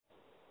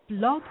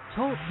Blog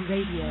Talk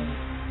Radio.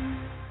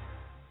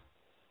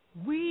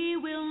 We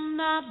will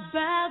not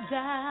bow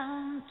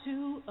down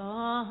to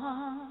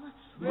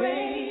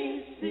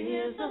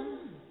racism.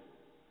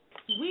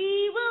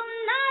 We will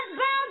not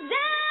bow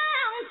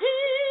down to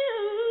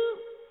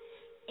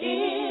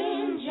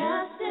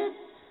injustice.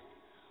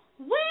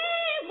 We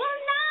will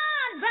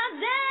not bow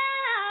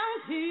down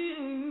to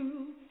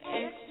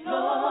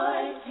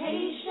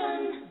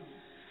exploitation.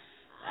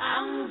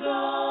 I'm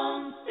gonna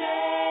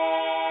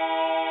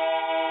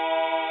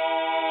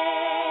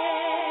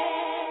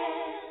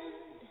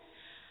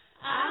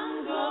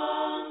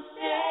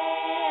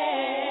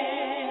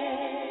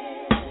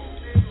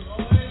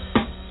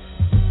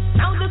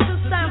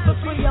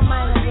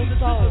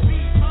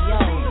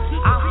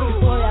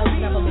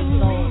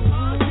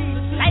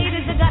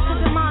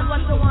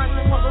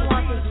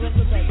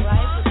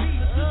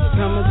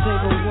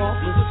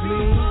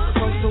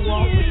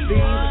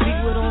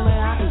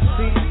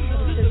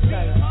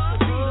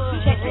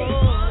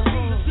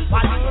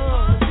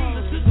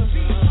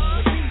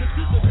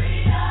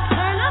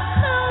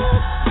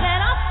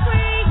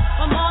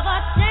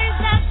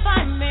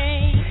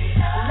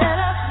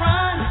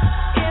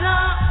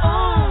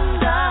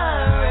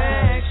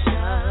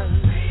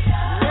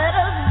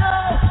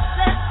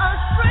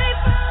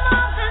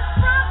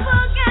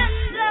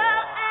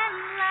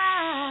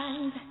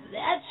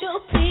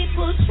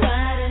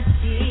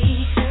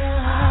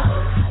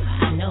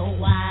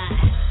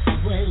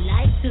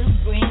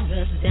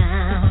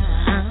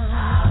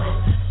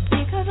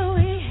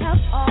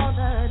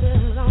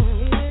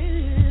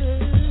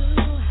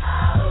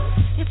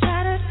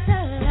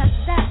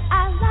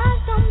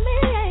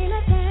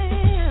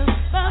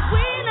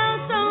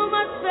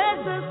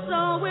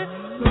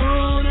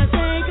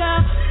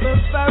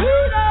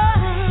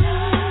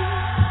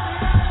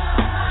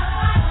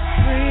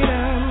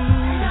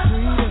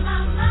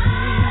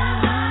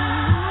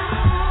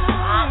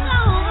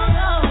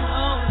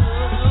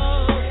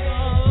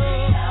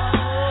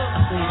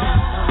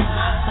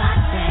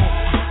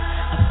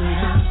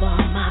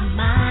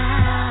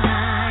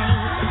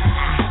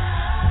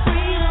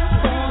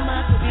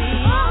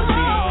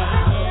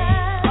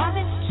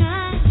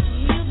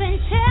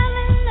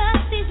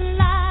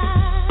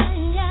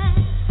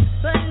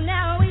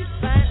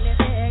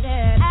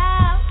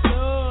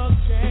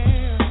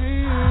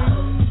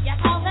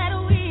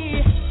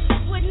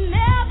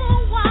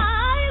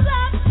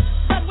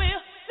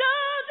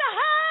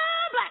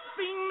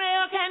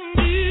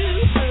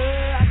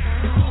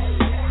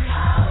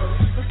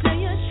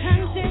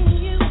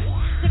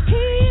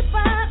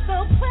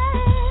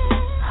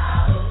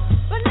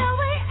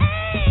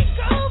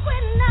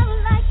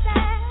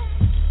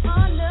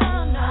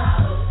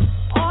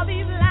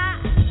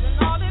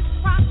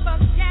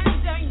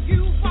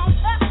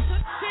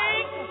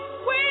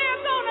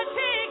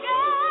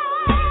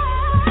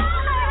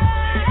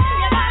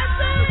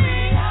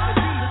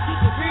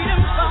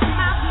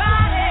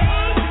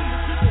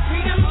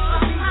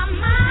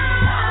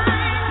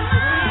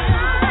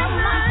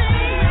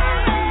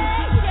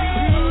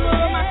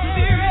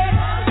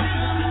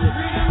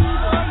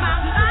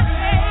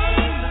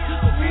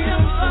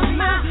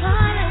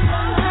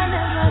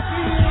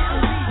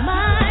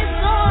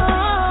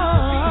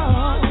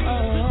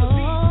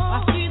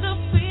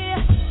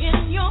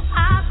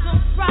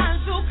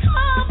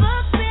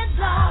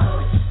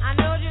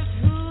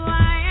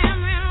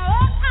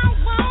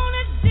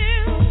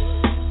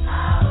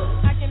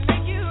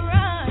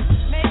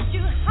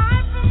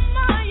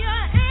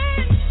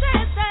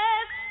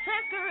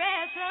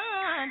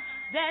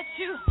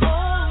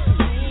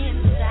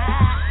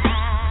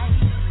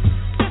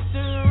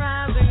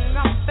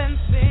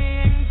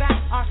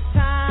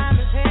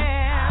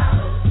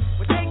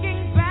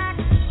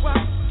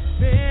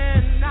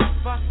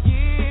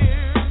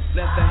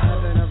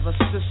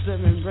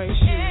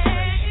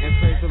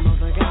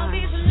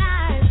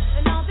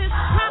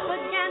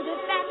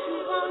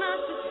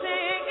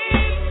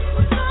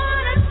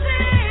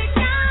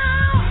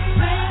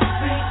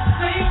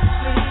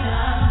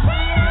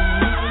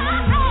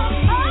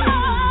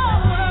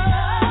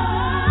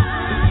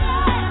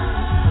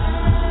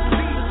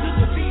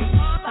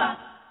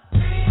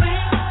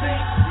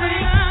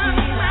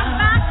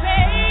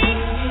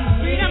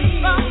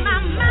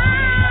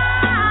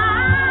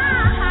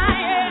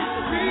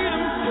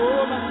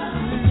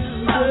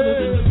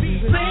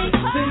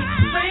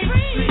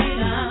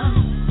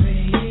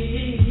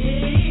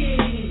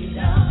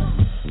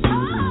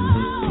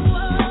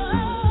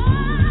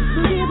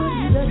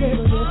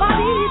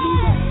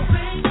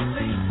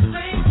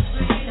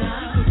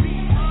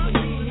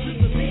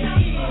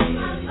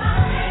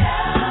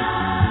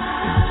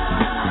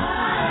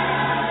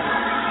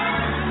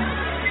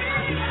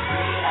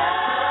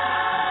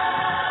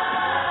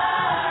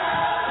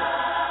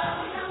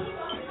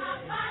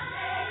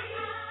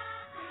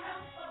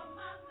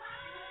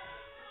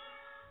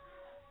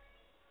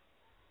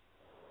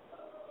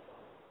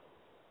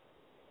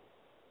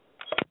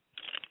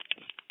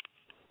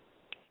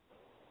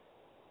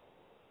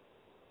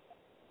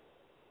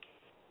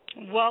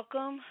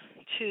Welcome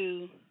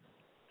to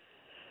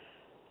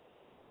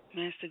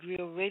Master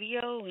Grill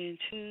Radio and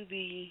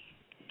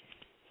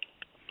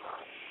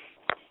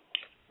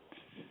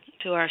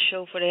to our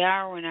show for the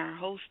hour, and our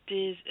host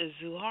is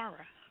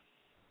Zuhairah.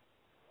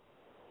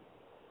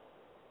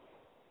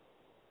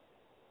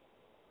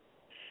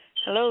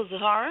 Hello,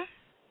 Zuhairah.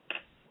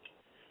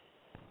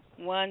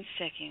 One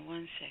second,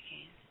 one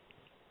second.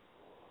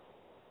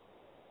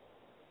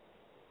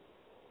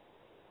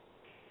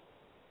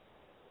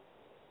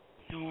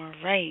 All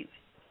right.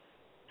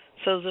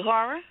 So,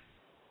 Zuhairah?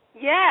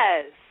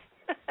 Yes.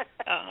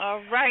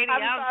 All righty.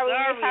 I'm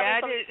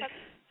sorry.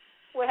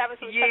 We're having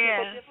some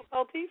technical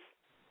difficulties.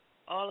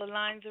 All the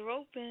lines are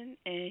open,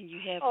 and you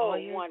have all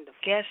your wonderful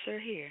guests are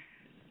here.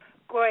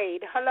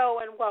 Great. Hello,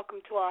 and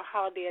welcome to our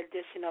holiday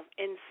edition of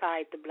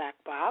Inside the Black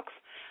Box.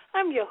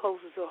 I'm your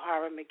host,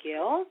 Zuhairah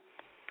McGill,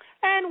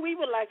 and we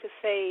would like to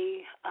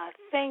say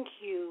thank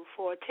you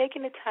for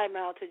taking the time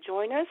out to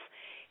join us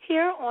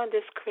here on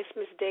this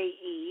Christmas Day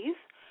Eve,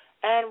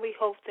 and we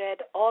hope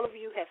that all of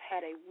you have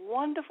had a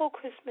wonderful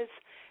Christmas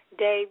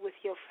day with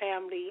your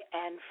family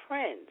and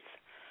friends.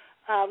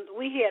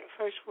 We here at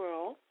First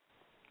World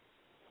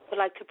would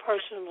like to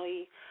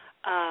personally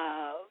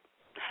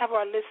have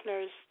our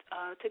listeners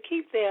to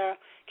keep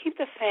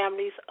the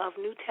families of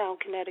Newtown,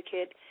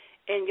 Connecticut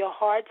in your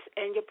hearts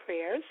and your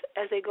prayers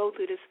as they go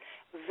through this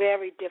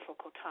very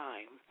difficult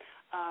time.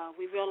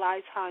 We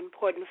realize how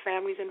important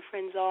families and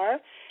friends are,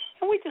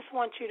 and we just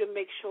want you to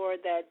make sure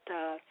that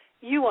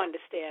you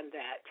understand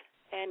that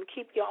and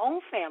keep your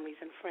own families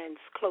and friends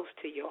close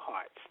to your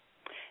hearts.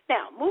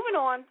 Now, moving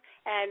on,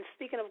 and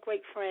speaking of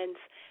great friends,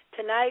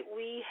 tonight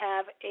we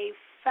have a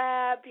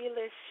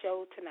fabulous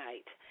show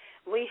tonight.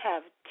 We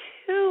have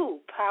two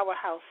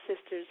powerhouse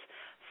sisters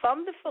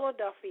from the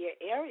Philadelphia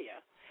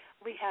area.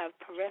 We have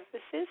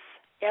parenthesis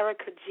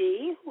Erica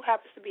G., who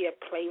happens to be a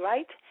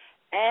playwright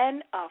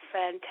and a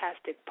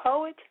fantastic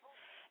poet.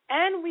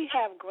 And we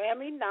have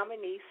Grammy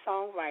nominee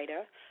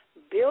songwriter,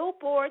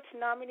 Billboard's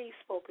nominee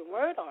spoken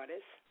word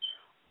artist,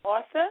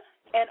 author,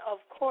 and of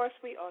course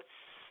we are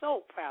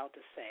so proud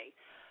to say,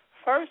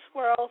 First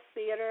World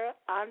Theater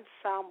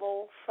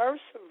Ensemble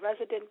first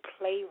resident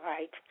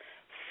playwright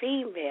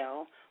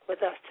female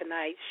with us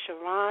tonight,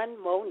 Sharon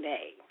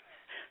Monet.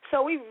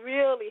 So we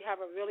really have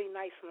a really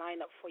nice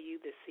lineup for you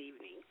this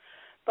evening.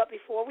 But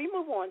before we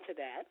move on to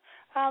that,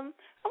 I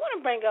want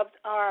to bring up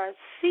our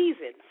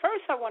season.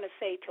 First, I want to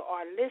say to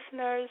our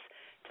listeners,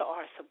 to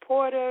our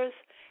supporters,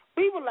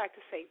 we would like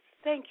to say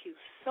thank you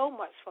so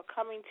much for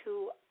coming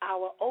to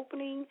our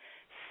opening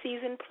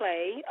season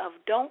play of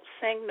Don't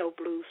Sing No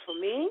Blues for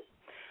Me,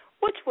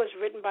 which was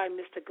written by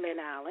Mr. Glenn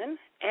Allen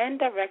and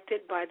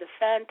directed by the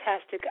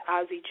fantastic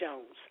Ozzie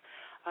Jones.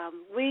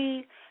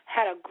 We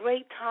had a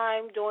great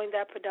time doing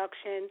that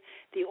production.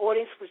 The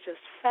audience was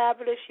just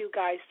fabulous. You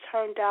guys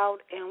turned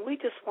out, and we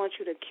just want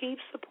you to keep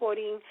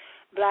supporting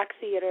black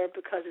theater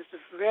because it's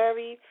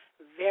very,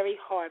 very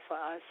hard for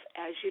us.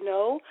 As you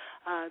know,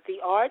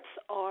 the arts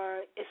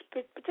are,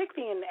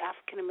 particularly in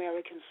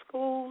African-American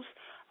schools,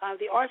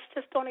 the arts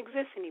just don't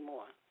exist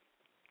anymore.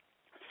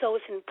 So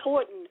it's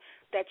important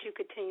that you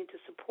continue to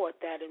support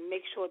that and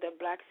make sure that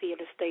black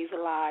theater stays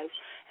alive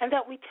and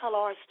that we tell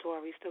our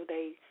stories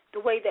the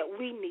way that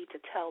we need to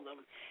tell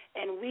them.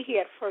 And we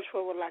here at First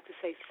World would like to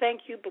say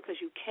thank you because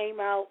you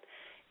came out,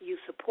 you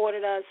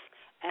supported us,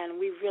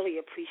 and we really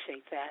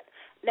appreciate that.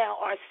 Now,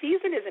 our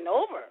season isn't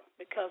over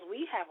because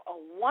we have a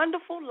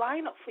wonderful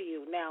lineup for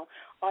you. Now,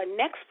 our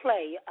next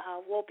play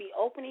will be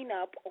opening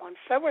up on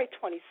February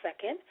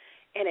 22nd,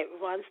 and it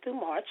runs through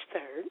March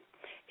 3rd.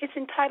 It's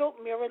entitled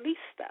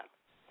Miralista.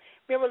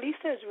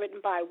 Miralista is written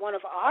by one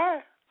of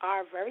our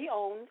very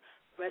own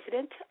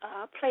resident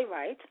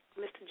playwright,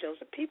 Mr.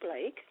 Joseph P.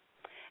 Blake,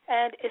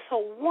 and it's a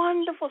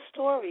wonderful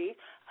story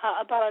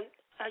about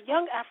a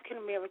young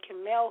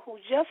African-American male who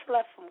just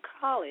left from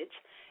college,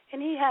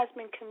 and he has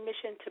been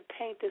commissioned to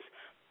paint this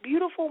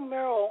beautiful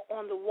mural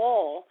on the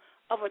wall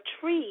of a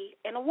tree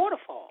and a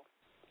waterfall.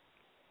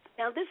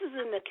 Now, this is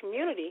in the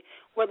community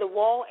where the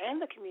wall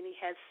and the community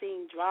has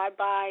seen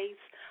drive-bys.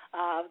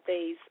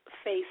 They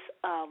face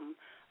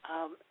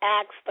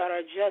acts that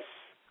are just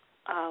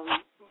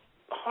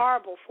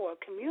horrible for a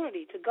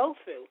community to go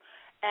through,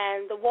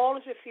 and the wall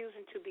is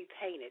refusing to be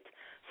painted.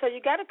 So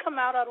you got to come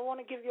out. I don't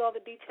want to give you all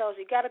the details.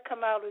 You got to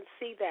come out and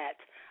see that.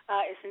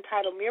 It's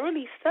entitled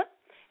Miralista,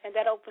 and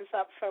that opens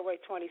up February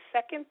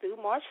 22nd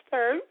through March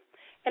 3rd.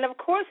 And, of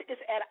course,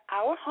 it's at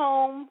our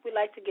home. We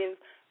like to give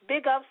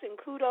big ups and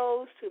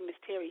kudos to Ms.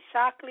 Terry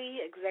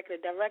Shockley,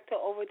 Executive Director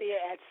over there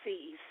at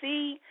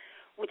CEC,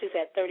 which is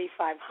at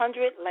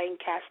 3500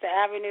 Lancaster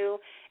Avenue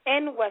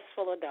in West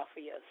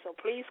Philadelphia. So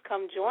please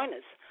come join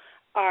us.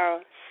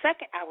 Our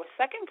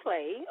second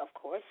play, of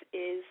course,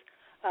 is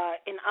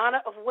in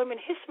honor of Women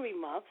History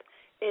Month,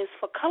 is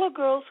For Color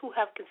Girls Who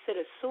Have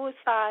Considered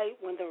Suicide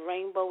When the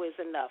Rainbow Is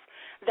Enough.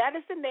 That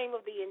is the name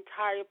of the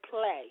entire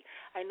play.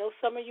 I know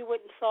some of you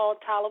went and saw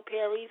Tyler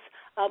Perry's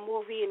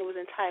movie, and it was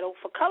entitled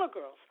For Color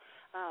Girls.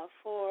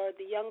 For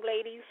the young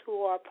ladies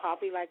who are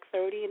probably like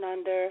 30 and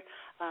under,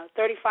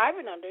 35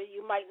 and under,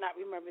 you might not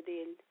remember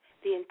the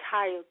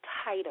entire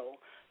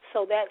title.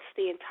 So that's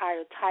the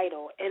entire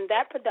title. And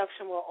that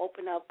production will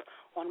open up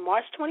on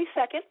March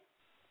 22nd,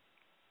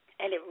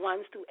 and it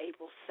runs through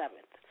April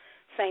 7th.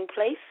 Same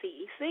place,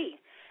 CEC.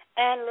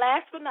 And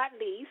last but not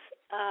least,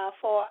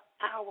 for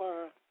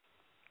our,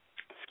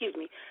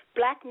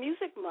 Black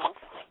Music Month,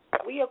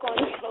 we are going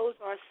to close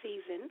our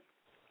season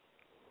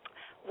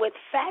with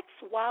Fats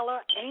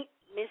Waller Ain't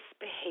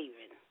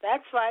Misbehaving.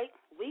 That's right.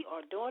 We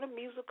are doing a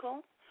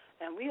musical,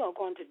 and we are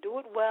going to do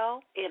it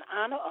well in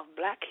honor of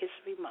Black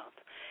History Month.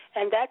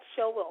 And that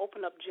show will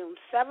open up June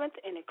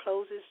 7th, and it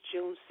closes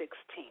June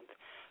 16th.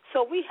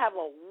 So we have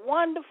a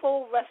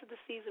wonderful rest of the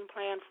season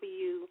planned for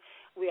you.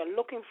 We are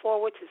looking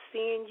forward to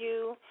seeing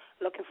you,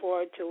 looking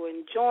forward to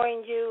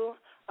enjoying you,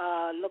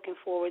 looking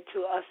forward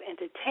to us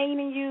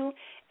entertaining you,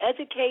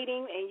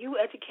 educating, and you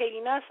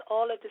educating us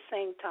all at the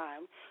same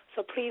time.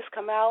 So please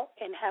come out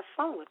and have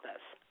fun with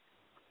us.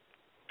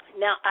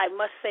 Now, I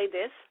must say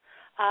this.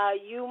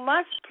 You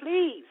must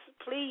please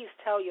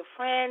tell your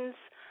friends.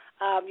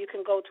 You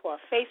can go to our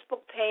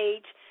Facebook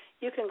page.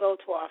 You can go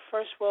to our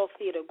First World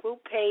Theater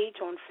group page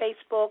on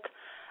Facebook.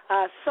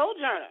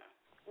 Sojourner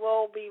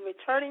will be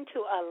returning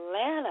to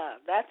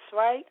Atlanta. That's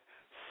right,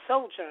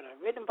 Sojourner,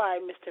 written by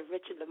Mr.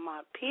 Richard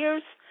Lamont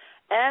Pierce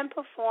and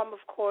performed,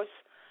 of course,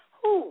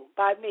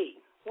 by me,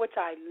 which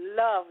I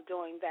love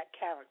doing that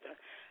character.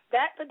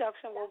 That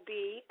production will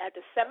be at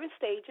the Seven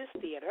Stages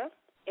Theater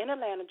in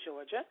Atlanta,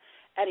 Georgia,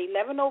 at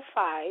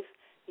 1105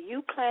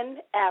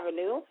 Euclid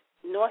Avenue,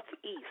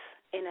 Northeast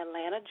in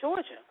Atlanta,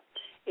 Georgia.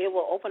 It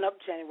will open up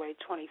January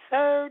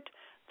 23rd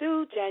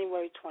through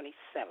January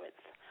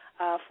 27th.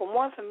 For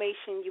more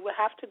information, you will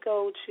have to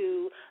go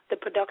to the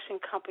production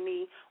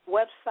company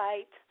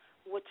website,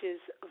 which is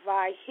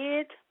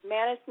Vahid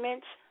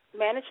Management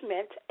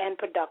and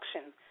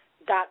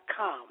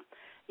Production.com.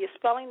 You're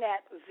spelling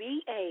that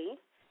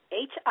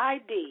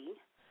VAHID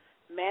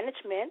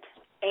Management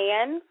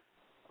and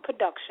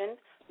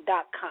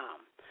Production.com.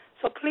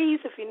 So please,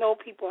 if you know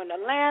people in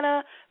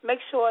Atlanta, make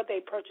sure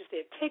they purchase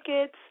their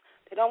tickets.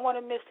 They don't want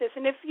to miss this.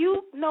 And if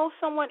you know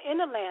someone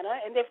in Atlanta,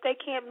 and if they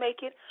can't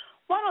make it,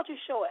 why don't you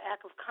show an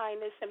act of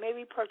kindness and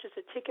maybe purchase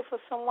a ticket for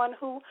someone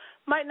who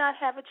might not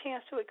have a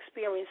chance to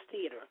experience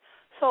theater?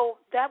 So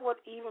that would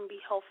even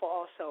be helpful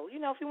also. You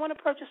know, if you want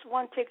to purchase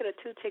one ticket or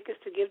two tickets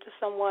to give to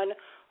someone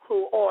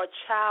or a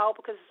child,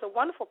 because it's a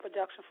wonderful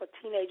production for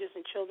teenagers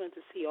and children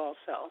to see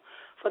also,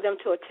 for them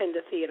to attend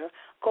the theater,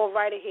 go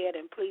right ahead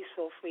and please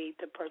feel free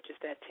to purchase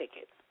that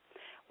ticket.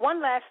 One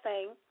last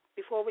thing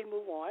before we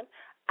move on.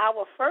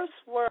 Our First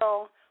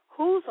World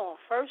Who's on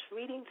First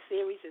Reading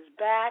series is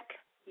back.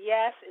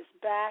 Yes, it's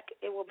back.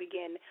 It will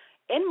begin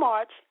in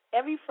March,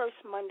 every first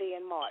Monday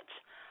in March.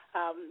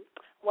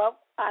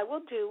 What I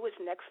will do is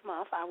next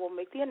month I will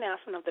make the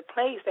announcement of the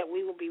plays that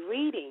we will be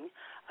reading.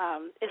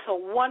 It's a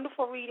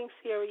wonderful reading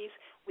series.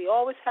 We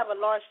always have a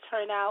large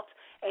turnout,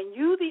 and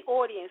you, the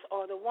audience,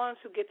 are the ones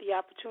who get the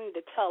opportunity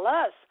to tell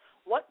us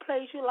what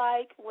plays you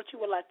like, what you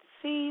would like to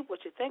see,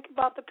 what you think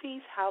about the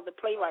piece, how the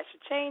playwright should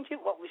change it,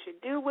 what we should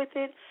do with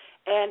it,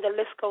 and the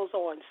list goes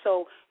on.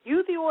 So you,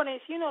 the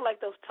audience, you know,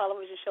 like those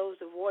television shows,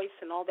 The Voice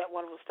and all that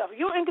wonderful stuff,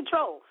 you're in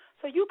control.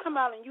 So you come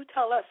out and you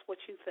tell us what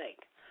you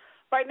think.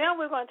 Right now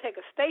we're going to take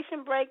a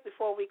station break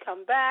before we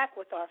come back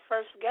with our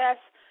first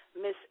guest,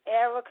 Miss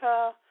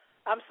Erica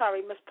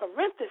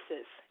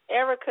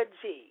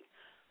G.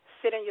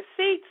 Sit in your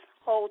seats,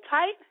 hold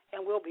tight,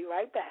 and we'll be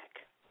right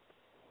back.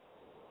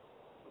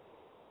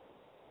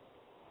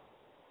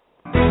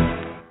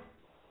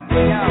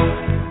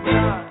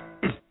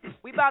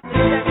 We about to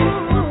set this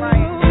one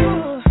right.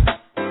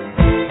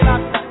 We about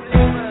to do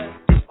this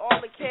for all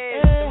the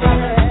kids, the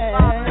mothers, the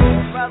fathers,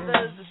 the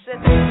brothers, the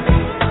sisters.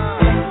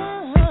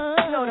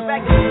 You know the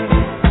record.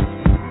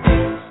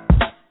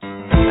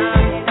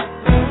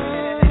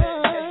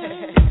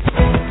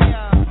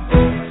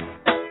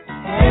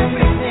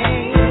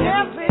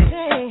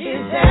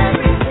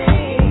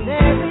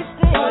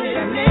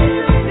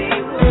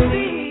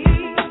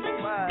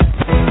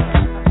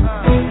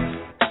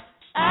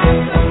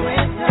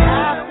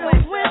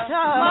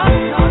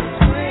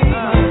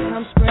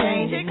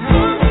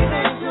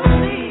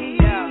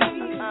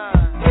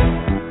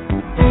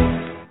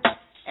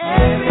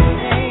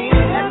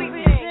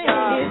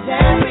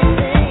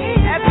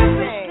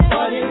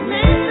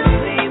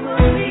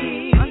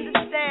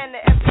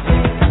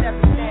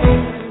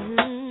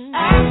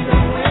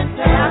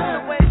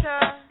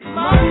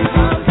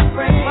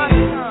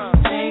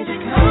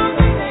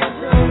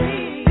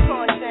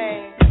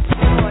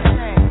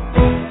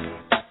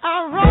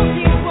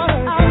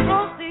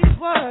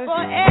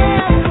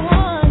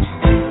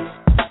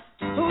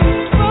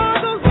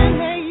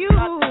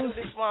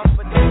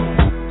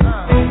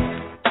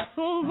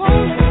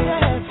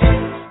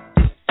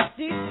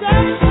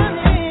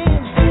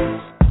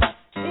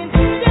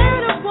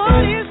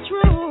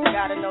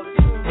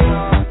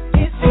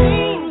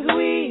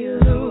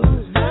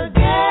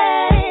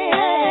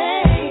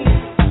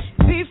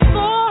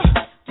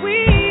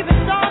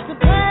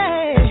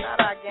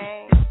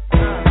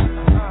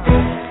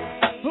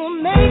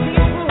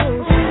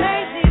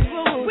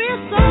 We're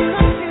so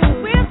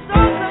confused.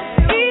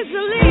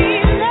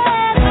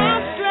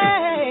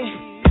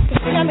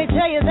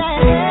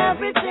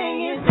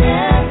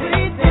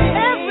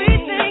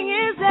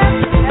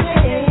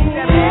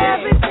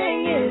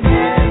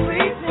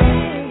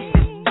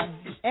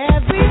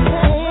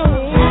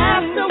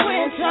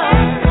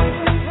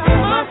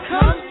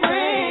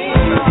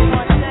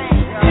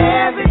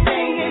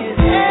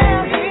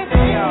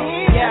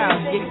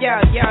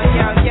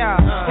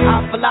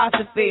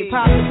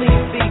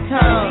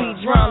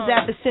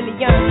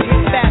 Abyssinian,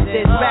 Street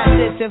Baptist,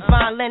 Baptist, and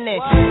fine linen.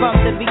 From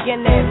the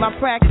beginning, my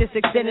practice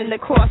extending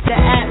across the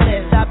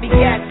atlas. I be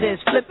actors,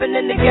 flipping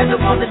in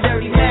together on the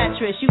dirty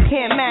mattress. You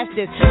can't match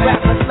this,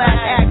 rapper /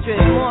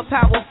 actress. More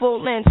powerful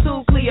than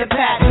two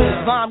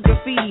Cleopatras. Bomb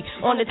graffiti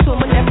on the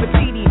tomb of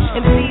Nefertiti.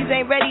 MCs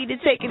ain't ready to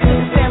take it to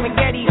the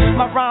Serengeti.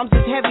 My rhymes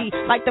is heavy,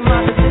 like the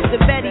mother sister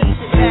Betty.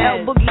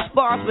 L Boogie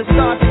spars with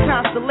stars and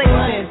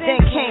constellations.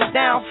 Then came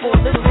down for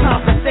a little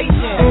conversation.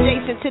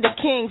 Adjacent to the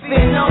king,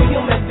 fear no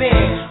human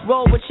being.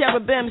 Roll with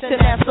cherubims to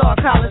Nassau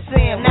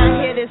Coliseum.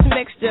 Now hear this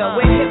mixture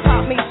where hip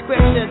hop meets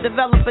scripture.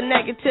 Develop a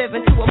negative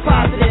into a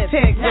positive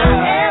picture.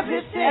 Now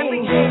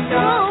everything is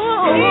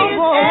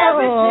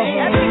everything.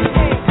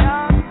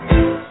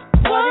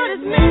 What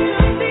is meant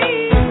to be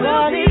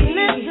will be.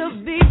 Will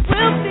be.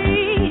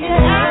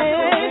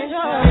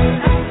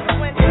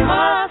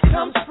 Must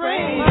come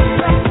spring.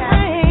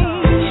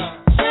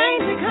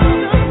 Change it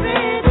comes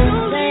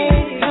eventually.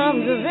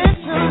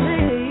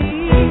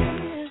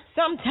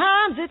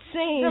 Sometimes it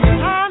seems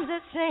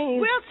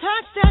we'll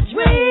touch that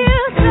dream.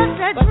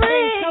 But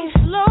they come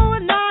slow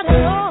and not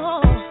at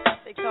all.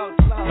 They come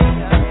slow,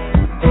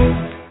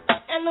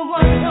 and the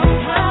ones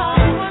don't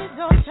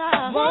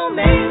time won't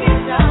make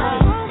it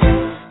stop.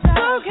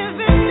 So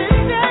convinced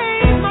that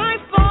they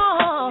might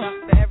fall.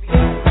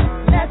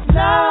 Let's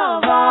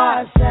love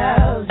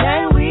ourselves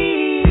and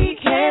we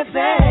can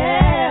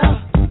fail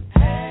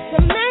to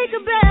make a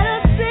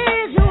better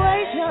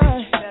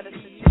situation.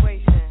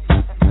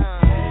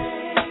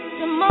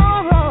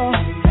 Tomorrow,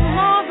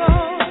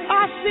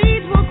 our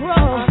seeds will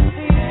grow.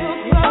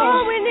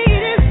 All we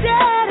need is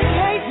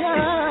dedication.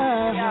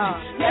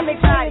 Let me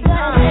tell you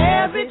something.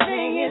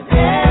 Everything is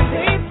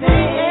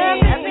everything.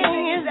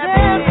 Everything is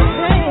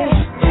everything.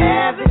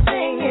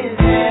 Everything is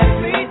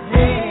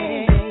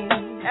everything.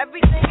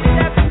 Everything is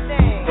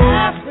everything.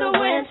 After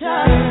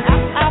winter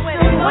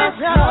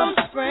comes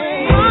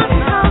spring.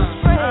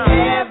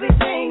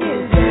 Everything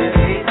is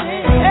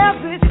everything.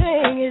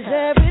 Everything is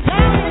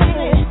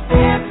everything.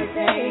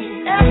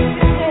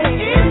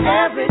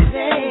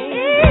 Everything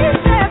is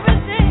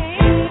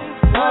everything.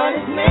 What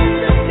is meant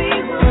to be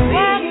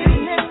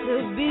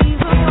will be.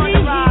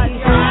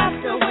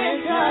 After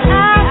winter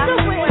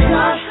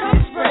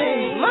comes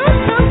spring.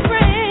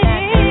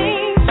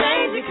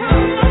 Change it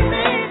comes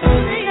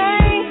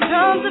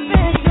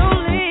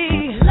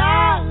eventually.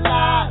 La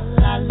la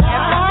la la la.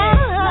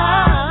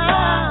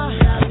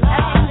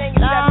 Everything is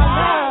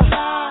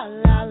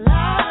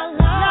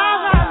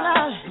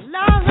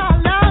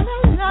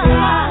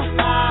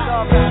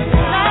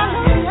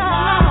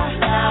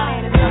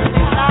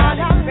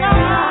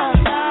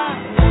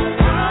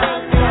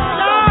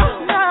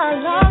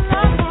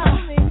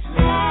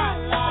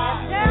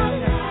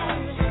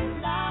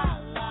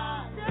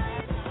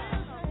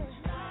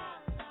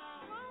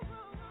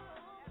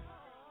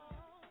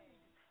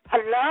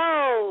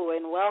Hello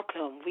and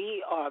welcome. We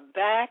are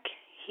back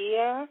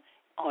here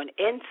on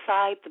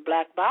Inside the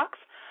Black Box.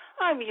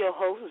 I'm your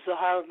host,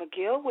 Zuhairah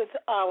McGill, with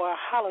our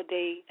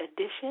holiday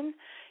edition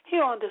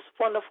here on this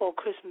wonderful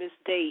Christmas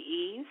Day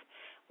Eve.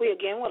 We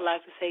again would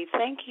like to say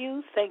thank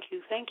you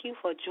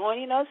for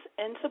joining us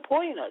and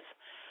supporting us.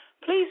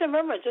 Please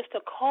remember just to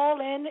call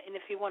in, and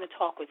if you want to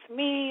talk with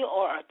me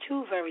or our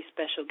two very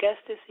special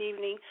guests this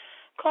evening,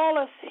 call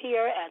us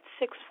here at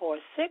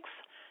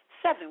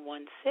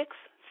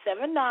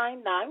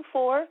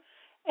 646-716-7994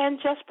 and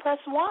just press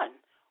 1.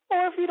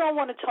 Or if you don't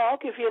want to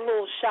talk, if you're a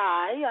little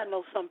shy, I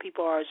know some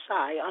people are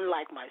shy,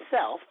 unlike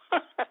myself,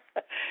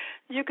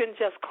 you can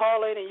just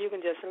call in and you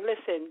can just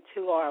listen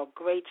to our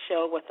great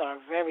show with our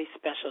very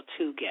special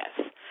two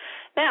guests.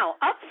 Now,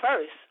 up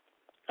first,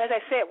 as I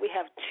said, we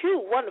have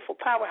two wonderful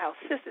powerhouse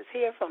sisters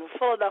here from the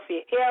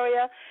Philadelphia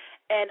area.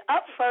 And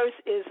up first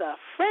is a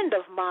friend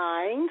of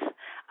mine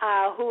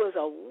who is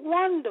a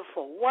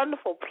wonderful,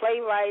 wonderful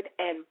playwright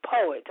and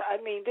poet. I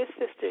mean, this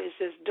sister is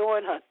just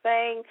doing her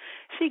thing.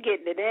 She's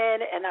getting it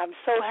in, and I'm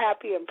so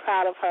happy and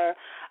proud of her.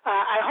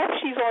 I hope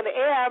she's on the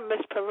air,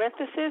 Miss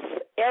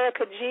Parenthesis,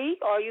 Erica G.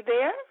 Are you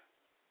there?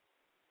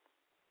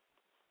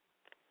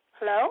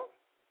 Hello?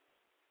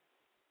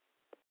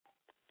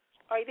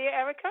 Are you there,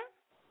 Erica?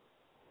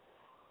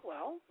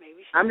 Well,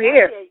 maybe she's I'm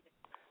here.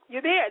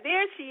 You're there.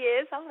 There she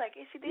is. I'm like,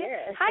 is she there?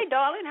 Yeah. Hi,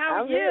 darling.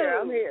 How are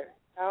you? I'm here.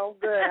 I'm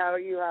good. How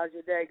are you? How's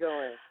your day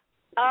going?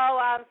 Oh,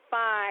 I'm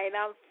fine.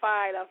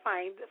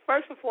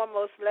 First and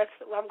foremost,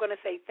 I'm going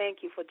to say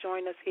thank you for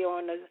joining us here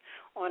on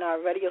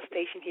our radio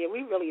station here.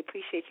 We really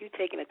appreciate you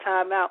taking the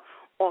time out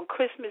on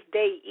Christmas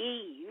Day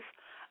Eve,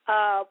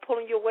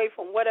 pulling you away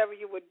from whatever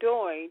you were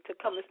doing to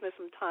come and spend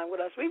some time with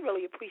us. We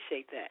really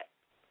appreciate that.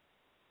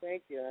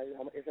 Thank you.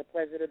 It's a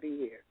pleasure to be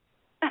here.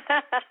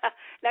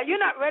 Now, you're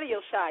not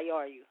radio shy,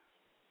 are you?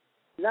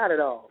 Not at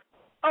all.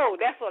 Oh,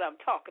 that's what I'm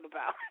talking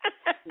about.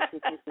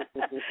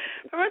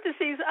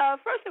 Parentheses,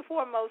 first and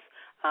foremost,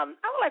 I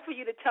would like for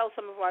you to tell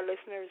some of our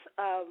listeners,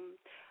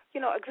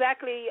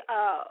 exactly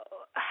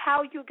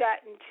how you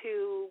got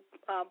into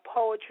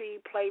poetry,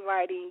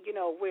 playwriting,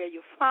 where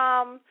you're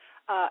from,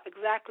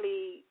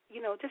 exactly,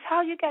 just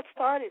how you got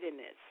started in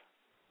this.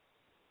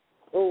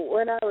 Well,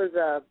 when I was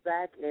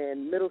back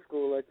in middle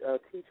school, a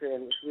teacher,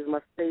 and she was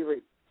my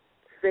favorite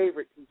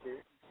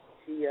teacher.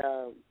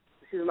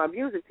 She was my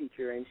music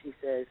teacher, and she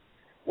says,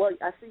 "Well,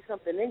 I see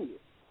something in you."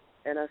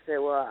 And I said,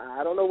 "Well,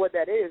 I don't know what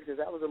that is, because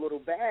I was a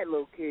little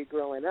kid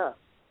growing up,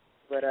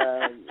 but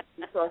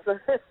she saw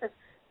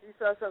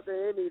something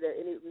in me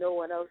that no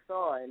one else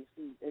saw, and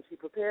she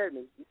prepared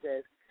me. She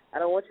says, I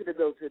don't want you to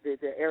go to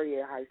the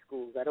area high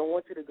schools. I don't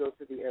want you to go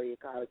to the area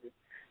colleges.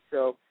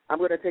 So I'm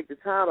going to take the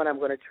time and I'm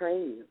going to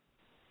train you."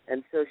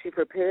 And so she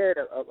prepared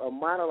a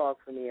monologue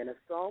for me and a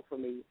song for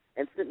me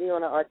and sent me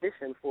on an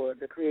audition for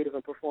the Creative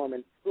and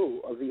Performance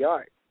School of the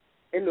Arts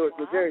in Newark,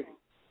 New Jersey.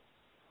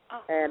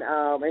 Oh.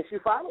 And she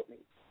followed me.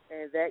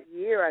 And that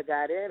year I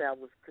got in, I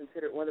was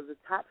considered one of the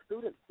top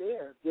students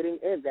there getting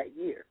in that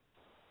year.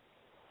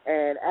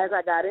 And as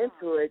I got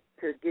into it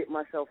to get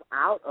myself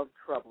out of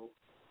trouble,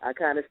 I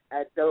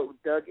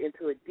dug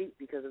into it deep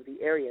because of the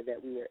area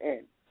that we were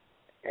in.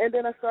 And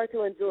then I started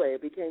to enjoy it.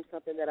 It became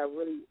something that I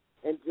really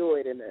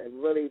enjoyed and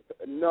really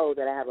know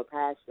that I have a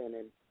passion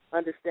and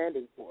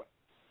understanding for.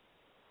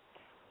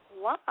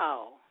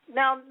 Wow.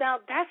 Now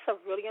that's a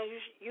really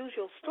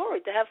unusual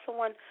story to have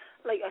someone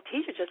like a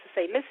teacher just to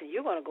say, "Listen,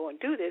 you're going to go and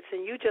do this,"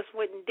 and you just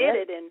went and did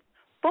it, and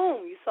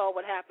boom, you saw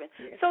what happened.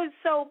 Yeah.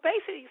 So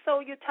basically,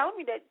 you're telling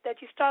me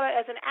that you started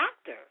as an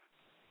actor.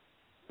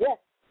 Yes.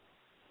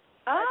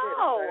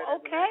 Oh,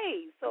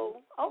 okay.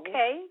 So,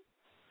 okay.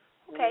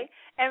 Okay.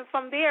 And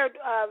from there,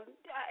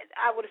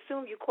 I would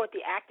assume you caught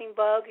the acting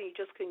bug and you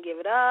just couldn't give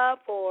it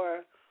up,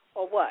 or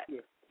what? Yeah.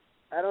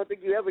 I don't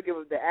think you ever give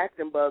up the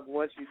acting bug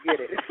once you get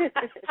it.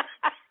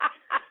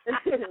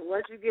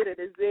 Once you get it,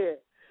 it's there.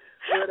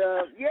 But,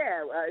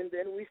 and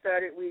then we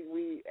started,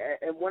 we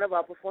in one of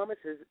our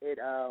performances,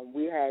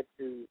 we had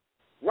to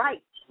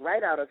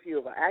write out a few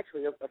of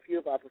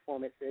our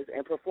performances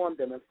and perform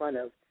them in front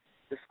of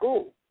the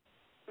school.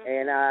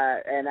 And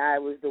I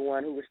was the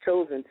one who was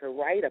chosen to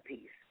write a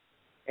piece,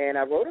 and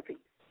I wrote a piece,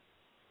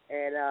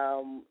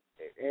 and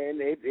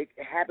it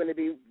happened to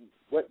be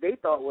what they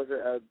thought was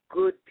a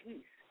good piece,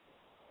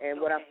 and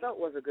what I felt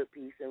was a good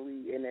piece, and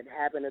it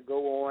happened to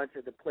go on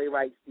to the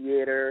Playwrights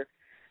Theater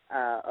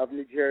of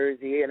New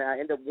Jersey, and I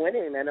ended up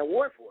winning an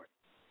award for it.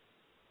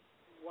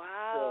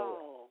 Wow.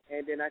 So,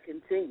 and then I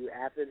continued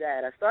after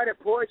that. I started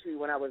poetry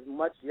when I was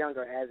much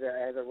younger as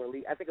a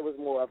release. I think it was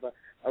more of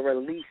a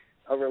release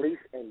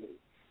in me.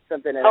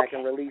 Something that I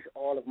can release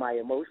all of my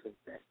emotions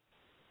in.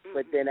 Mm-hmm.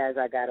 But then as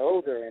I got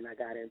older and I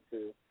got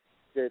into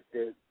the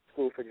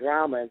school for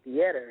drama and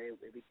theater,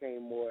 it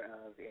became more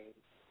of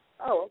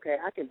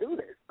I can do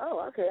this. Oh,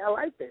 okay, I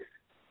like this.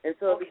 And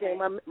so it became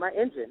my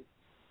engine.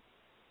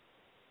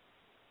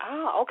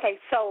 Ah, okay.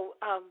 So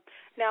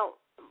now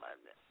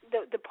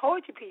the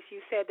poetry piece,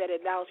 you said that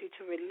it allows you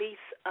to release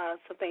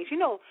some things.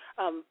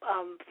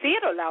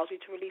 Theater allows you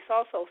to release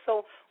also.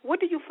 So what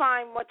do you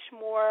find much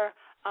more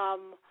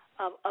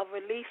of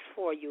release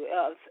for you,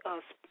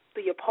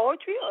 through your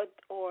poetry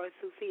or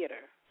through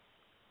theater?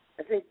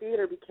 I think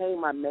theater became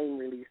my main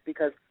release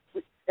because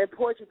in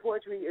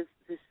poetry is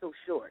so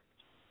short.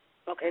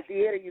 Okay. In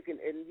theater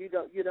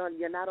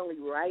you're not only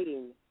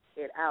writing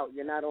it out,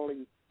 you're not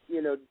only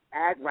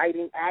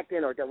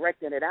acting or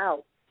directing it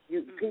out.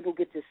 People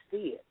get to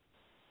see it,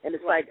 and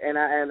it's like, and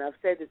I've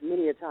said this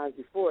many a times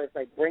before. It's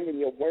like bringing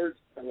your words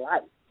to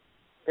life.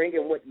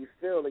 Bringing what you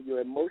feel or your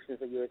emotions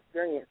or your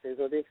experiences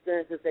or the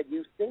experiences that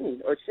you've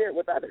seen or shared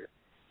with others.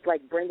 It's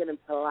like bringing them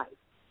to life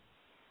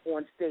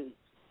on stage.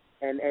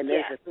 And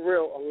there's a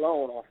thrill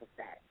alone off of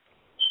that.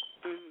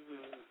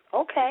 Mm-hmm.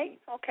 Okay,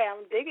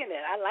 I'm digging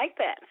it. I like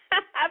that.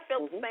 I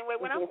feel the same way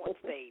when I'm on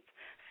stage.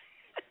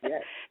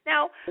 Yes.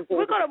 Now,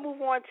 we're going to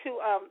move on to,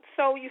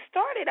 so you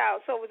started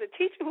out, so it was a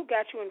teacher who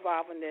got you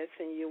involved in this,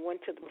 and you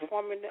went to the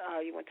performing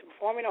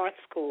arts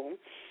school.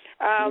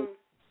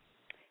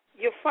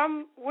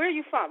 Where are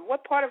you from?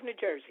 What part of New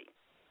Jersey?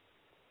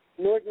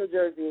 Newark, New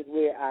Jersey is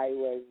where I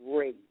was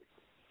raised.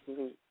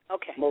 Mm-hmm.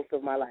 Okay. Most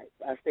of my life.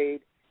 I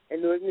stayed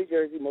in Newark, New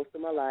Jersey most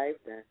of my life.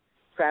 I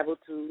traveled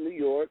to New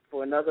York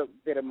for another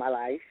bit of my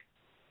life.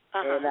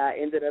 And I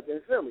ended up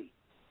in Philly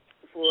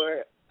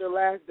for the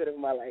last bit of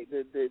my life,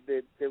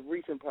 the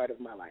recent part of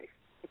my life.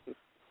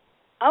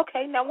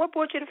 Okay. Now, what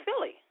brought you to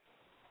Philly?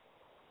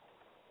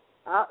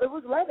 It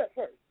was love at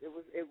first. It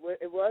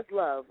was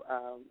love.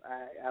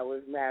 I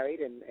was married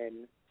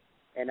and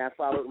I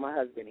followed my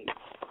husband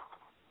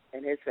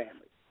and his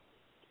family.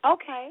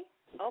 Okay.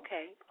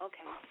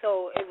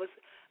 So it was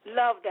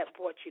love that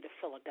brought you to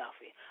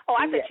Philadelphia. Oh,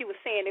 I thought you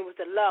were saying it was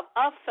the love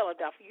of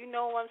Philadelphia. You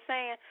know what I'm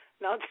saying?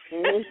 No.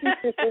 No,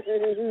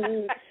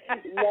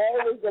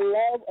 it was the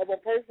love of a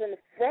person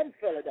from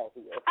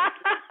Philadelphia.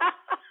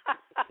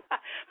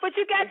 But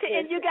you got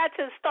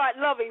to start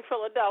loving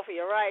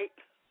Philadelphia, right?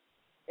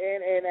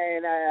 And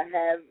I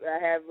have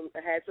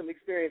had some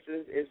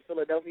experiences in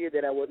Philadelphia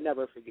that I would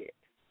never forget.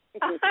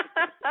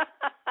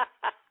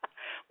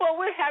 Well,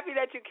 we're happy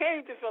that you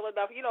came to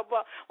Philadelphia.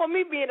 But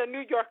me being a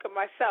New Yorker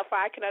myself,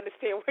 I can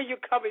understand where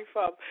you're coming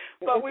from.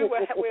 But we're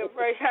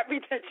very happy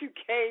that you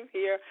came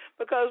here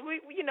because we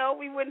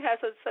wouldn't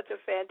have such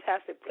a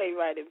fantastic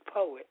playwright and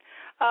poet.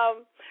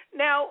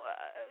 Now,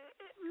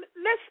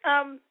 let's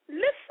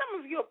list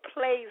some of your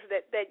plays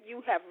that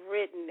you have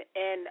written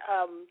and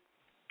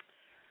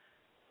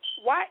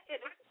why.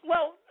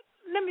 Well,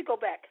 let me go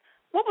back.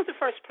 What was the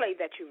first play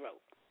that you wrote?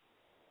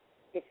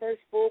 The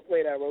first full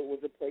play that I wrote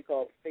was a play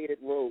called Faded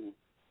Road,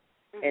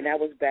 and that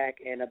was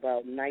back in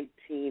about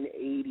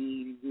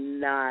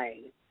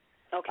 1989.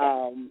 Okay.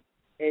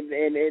 And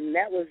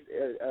that was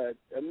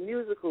a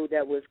musical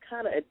that was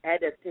kind of an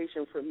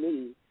adaptation for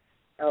me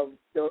of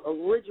the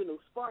original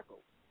Sparkle.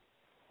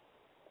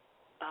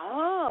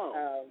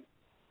 Oh.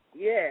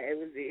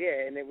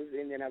 It was,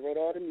 and then I wrote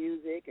all the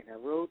music, and I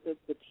wrote the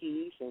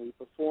piece, and we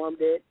performed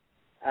it.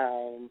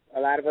 A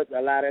lot of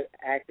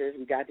actors,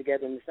 we got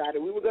together and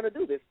decided we were going to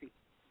do this piece.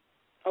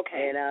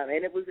 Okay.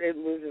 And it was a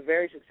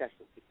very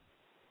successful piece.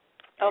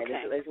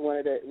 Okay. And it's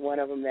one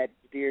of them that's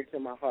dear to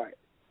my heart.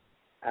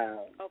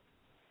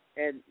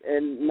 And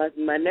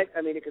my next,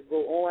 it could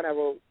go on. I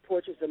wrote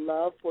Portraits of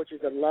Love.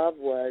 Portraits of Love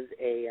was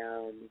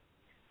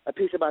a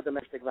piece about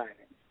domestic violence.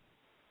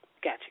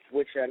 Gotcha.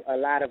 Which a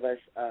lot of us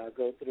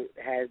go through,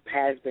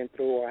 has been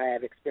through, or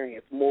have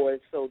experienced more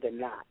so than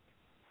not.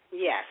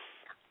 Yes.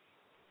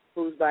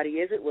 Whose Body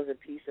Is It was a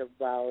piece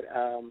about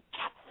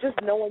just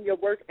knowing your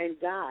worth and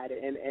God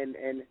and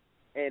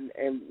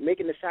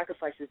making the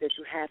sacrifices that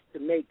you have to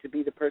make to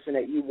be the person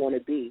that you want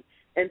to be,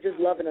 and just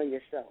loving on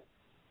yourself.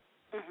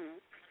 Mm-hmm.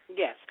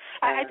 Yes.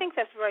 I think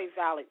that's very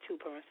valid, too,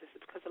 for instance,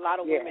 because a lot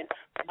of women,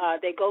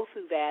 they go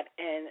through that,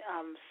 and,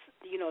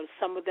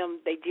 some of them,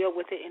 they deal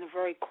with it in a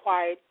very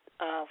quiet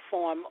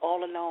form,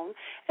 all alone.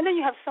 And then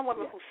you have some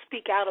women who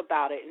speak out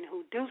about it and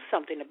who do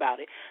something about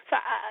it. So,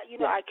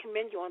 I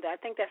commend you on that. I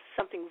think that's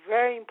something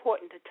very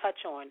important to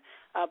touch on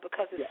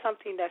because it's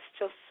something that's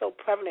just so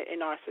prevalent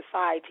in our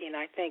society, and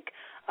I think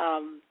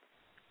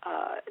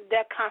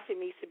that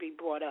constantly needs to be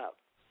brought up.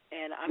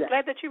 And I'm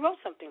glad that you wrote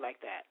something like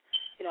that.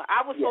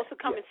 I was supposed to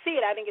come and see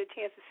it. I didn't get a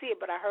chance to see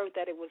it, but I heard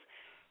that it was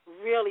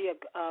really a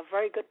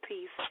very good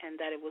piece and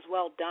that it was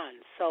well done.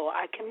 So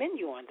I commend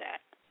you on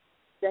that.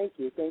 Thank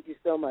you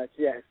so much.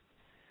 Yes,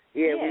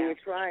 we were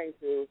trying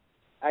to.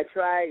 I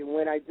try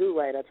when I do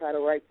write. I try to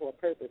write for a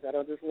purpose. I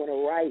don't just want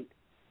to write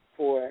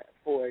for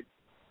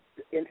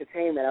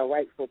entertainment. I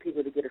write for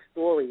people to get a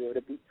story or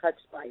to be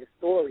touched by a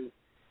story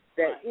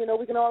that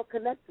we can all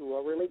connect to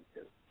or relate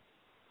to.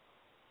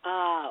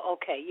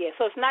 Okay, yeah.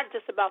 So it's not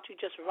just about you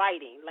just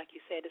writing, like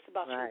you said. It's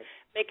about you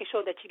making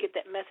sure that you get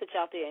that message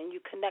out there and you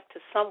connect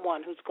to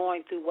someone who's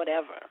going through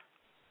whatever.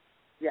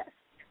 Yes.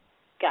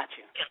 Got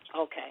you.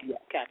 Okay,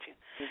 got you.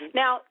 Mm-hmm.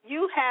 Now,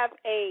 you have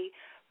a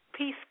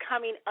piece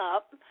coming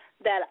up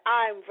that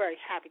I'm very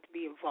happy to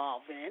be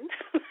involved in.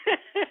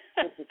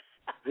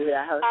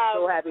 I'm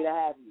so happy to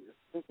have you.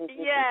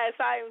 Yes,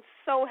 I am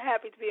so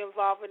happy to be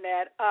involved in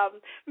that.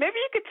 Maybe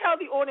you could tell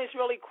the audience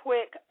really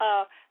quick,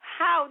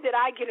 how did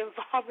I get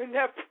involved in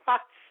that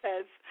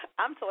process?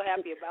 I'm so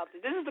happy about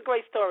this. This is a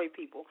great story,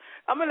 people.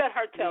 I'm going to let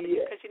her tell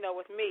you because,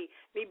 with me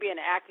being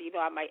an actor,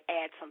 I might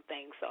add some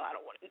things, so I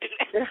don't want to do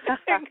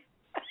that.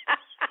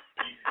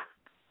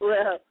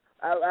 Well,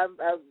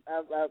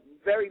 I'm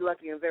very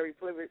lucky and very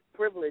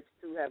privileged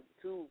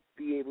to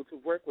be able to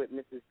work with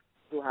Mrs.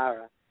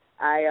 Zuhairah.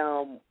 I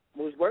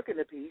was working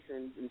the piece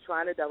and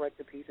trying to direct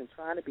the piece and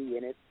trying to be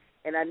in it,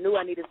 and I knew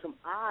I needed some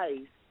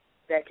eyes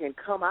that can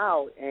come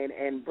out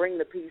and bring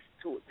the piece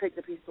take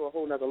the piece to a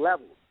whole nother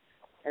level.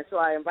 And so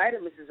I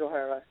invited Mrs.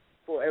 Zuhairah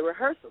for a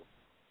rehearsal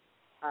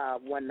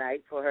one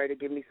night for her to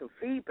give me some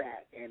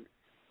feedback, and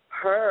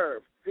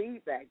her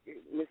feedback,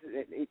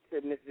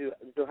 Mrs.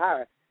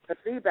 Zuhairah, her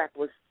feedback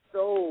was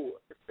so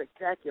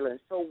spectacular and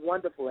so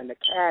wonderful, and the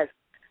cast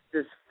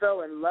just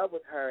fell in love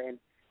with her, and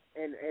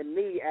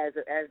me as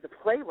the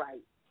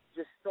playwright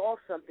just saw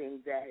something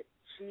that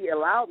she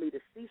allowed me to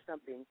see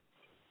something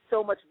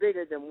so much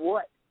bigger than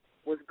what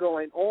was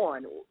going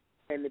on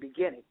in the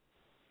beginning,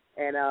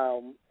 and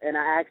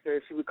I asked her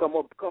if she would come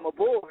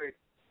aboard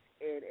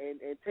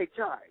and take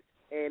charge,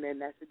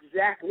 and that's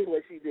exactly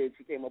what she did.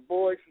 She came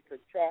aboard, she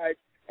took charge,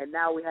 and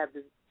now we have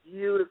this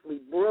beautifully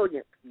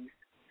brilliant piece,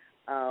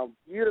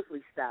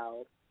 beautifully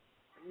styled,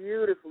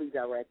 beautifully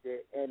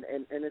directed, and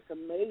it's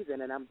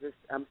amazing. And I'm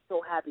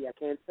so happy. I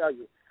can't tell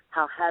you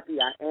how happy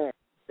I am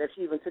that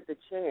she even took the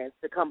chance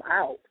to come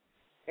out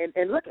and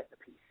look at the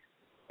piece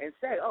and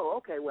say, oh,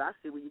 okay, well, I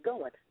see where you're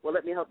going. Well,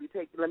 let me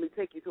take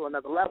you to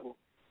another level.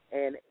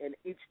 And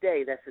each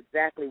day, that's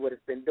exactly what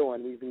it's been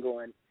doing. We've been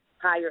going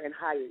higher and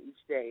higher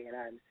each day, and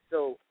I'm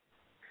so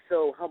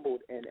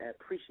humbled and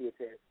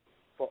appreciative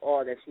for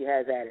all that she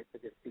has added to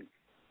this piece.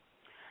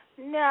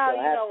 No,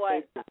 you know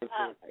what?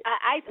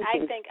 I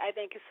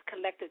think it's a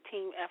collective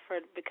team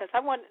effort because I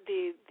want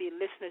the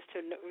listeners to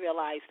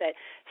realize that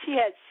she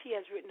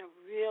has written a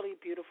really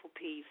beautiful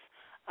piece,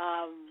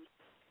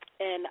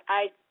 and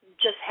I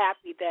just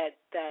happy that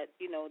that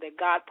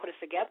God put us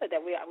together,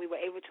 that we were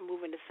able to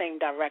move in the same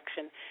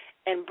direction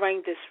and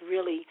bring this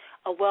really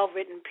a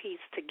well-written piece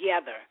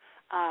together.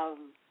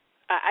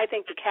 I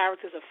think the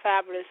characters are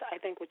fabulous. I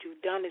think what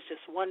you've done is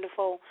just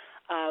wonderful.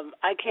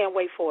 I can't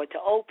wait for it to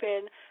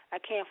open. I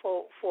can't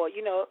for it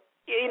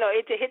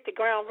to hit the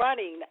ground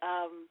running.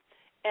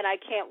 And I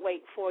can't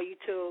wait for you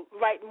to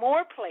write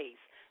more plays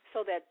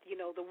so that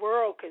the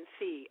world can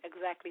see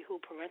exactly who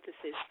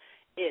Parenthesis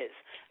is.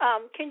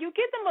 Can you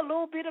give them a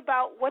little bit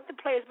about what the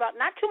play is about?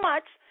 Not too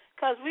much,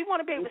 because we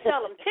want to be able to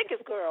sell them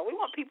tickets, girl. We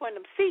want people in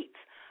them seats.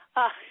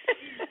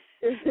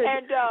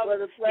 And tell them a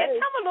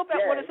little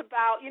bit what it's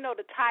about,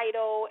 the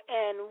title,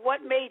 and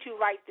what made you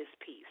write this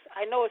piece.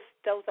 I know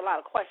there was a lot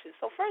of questions.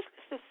 So first,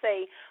 let's just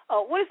say,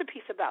 what is the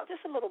piece about?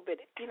 Just a little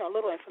bit, a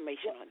little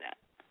information on that.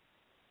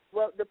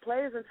 Well, the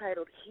play is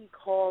entitled "He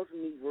Calls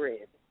Me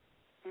Red,"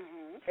 and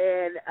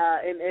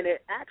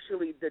it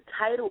actually, the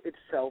title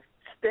itself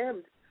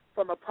stemmed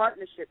from a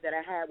partnership that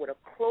I had with a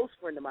close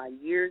friend of mine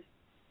years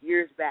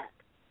back,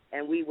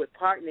 and we would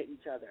partner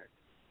each other.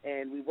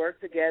 And we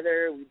worked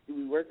together.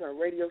 We worked on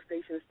radio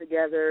stations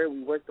together.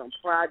 We worked on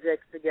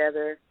projects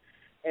together.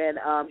 And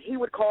he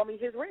would call me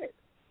his Red.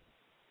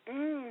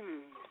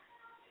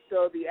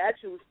 So the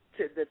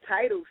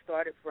title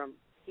started from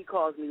 "He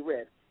Calls Me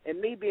Red." And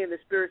me being the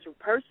spiritual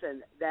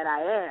person that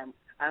I am,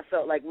 I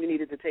felt like we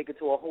needed to take it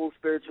to a whole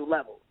spiritual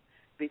level.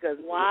 Because,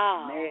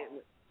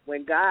 man,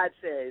 when God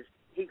says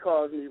He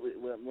calls me,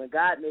 when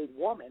God made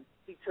woman,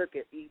 He took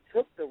the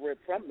rib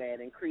from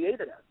man and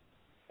created us.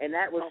 And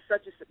that was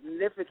such a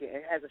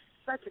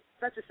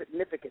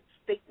significant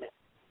statement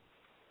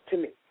to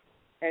me.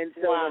 And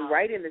so when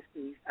writing this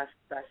piece, I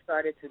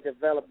started to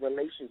develop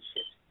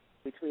relationships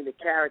between the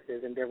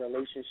characters and their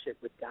relationship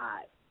with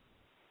God.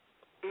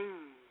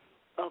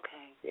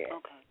 Okay. Yeah.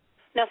 Okay.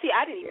 Now, see,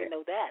 I didn't even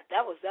know that.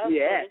 That was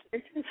yeah.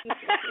 You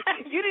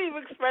didn't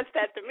even express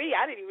that to me.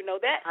 I didn't even know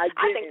that. I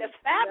think that's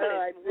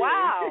fabulous. No,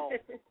 wow.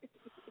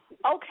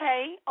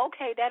 Okay,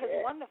 that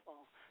is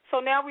wonderful. So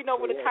now we know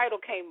where the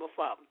title came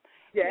from.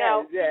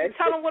 Now,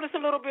 tell them what it's a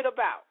little bit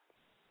about.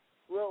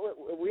 Well,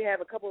 we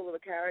have a couple of the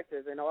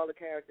characters, and all the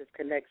characters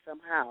connect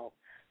somehow,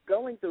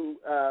 going through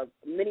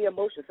many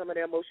emotions, some of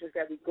the emotions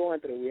that we're going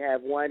through. We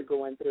have one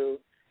going through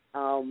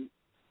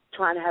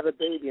trying to have a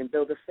baby and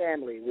build a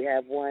family. We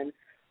have one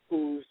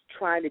who's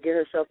trying to get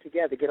herself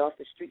together, get off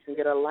the streets and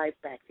get her life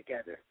back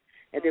together.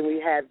 And then we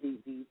have the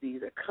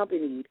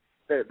accompanied,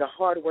 the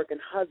hard-working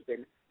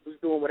husband who's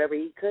doing whatever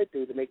he could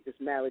do to make this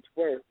marriage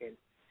work. And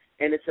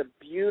it's a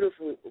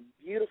beautiful,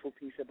 beautiful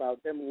piece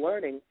about them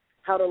learning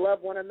how to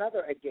love one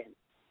another again,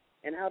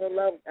 and how to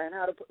love and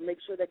how to make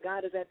sure that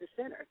God is at the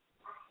center.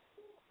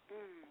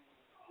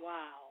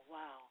 Wow.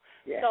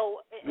 Yeah.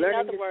 So, in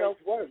learning other words,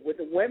 self-worth. With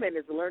the women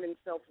is learning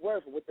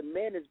self-worth. With the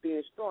men is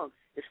being strong.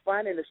 It's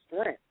finding the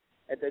strength.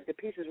 The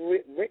piece is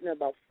written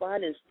about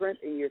finding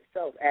strength in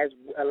yourself, as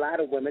a lot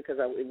of women, because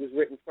it was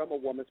written from a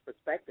woman's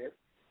perspective,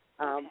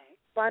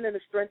 finding the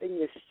strength in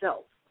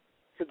yourself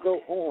to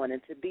go on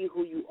and to be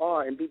who you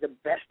are and be the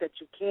best that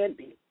you can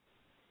be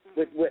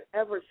with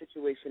whatever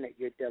situation that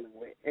you're dealing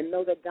with, and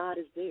know that God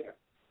is there.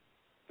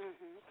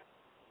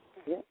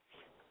 Yeah.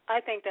 I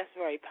think that's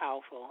very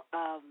powerful.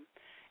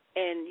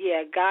 And,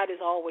 God is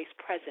always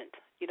present,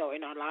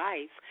 in our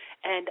lives.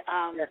 And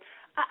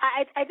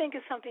I think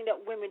it's something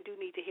that women do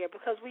need to hear,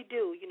 because we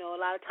do. A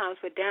lot of times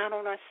we're down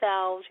on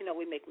ourselves.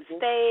 We make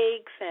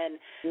mistakes, and,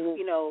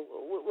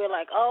 we're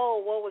like,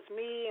 oh, woe was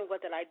me, and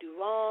what did I do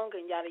wrong,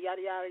 and yada,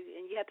 yada, yada.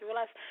 And you have to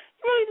realize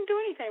you really didn't do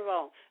anything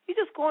wrong. You're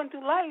just going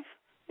through life,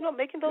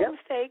 making those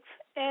mistakes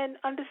and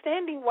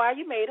understanding why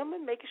you made them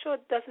and making sure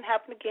it doesn't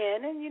happen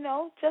again, and,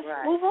 just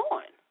move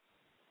on.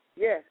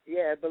 Yeah,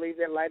 I believe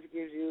that life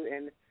gives you,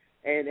 and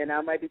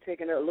I might be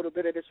taking a little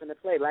bit of this from the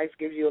play. Life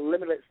gives you a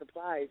limitless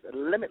supply of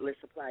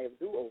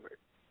do-overs.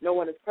 No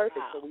one is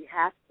perfect, so we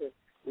have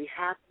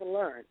to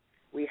learn.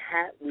 We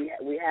have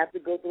to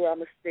go through our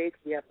mistakes.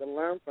 We have to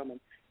learn from them,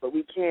 but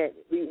we can't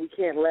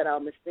let our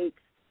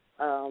mistakes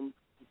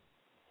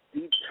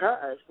deter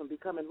us from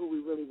becoming who we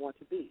really want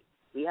to be.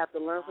 We have to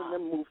learn from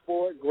them, move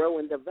forward, grow,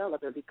 and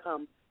develop, and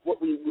become what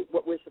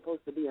we're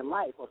supposed to be in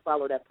life, or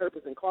follow that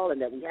purpose and calling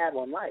that we have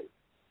on life.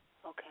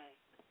 Okay.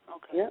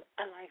 Yep.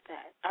 I like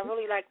that. I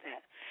really like that.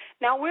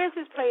 Now, where's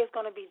this play is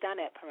going to be done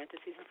at,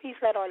 Parentheses? Please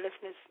let our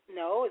listeners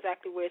know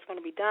exactly where it's going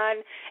to be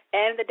done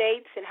and the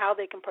dates and how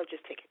they can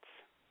purchase tickets.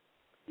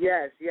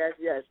 Yes.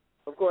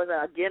 Of course,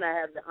 again, I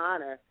have the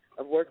honor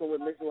of working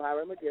with Ms.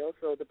 Zuhairah McGill,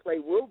 so the play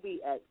will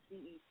be at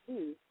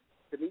CEC,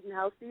 the Meeting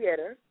House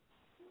Theater,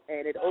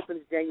 and it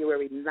opens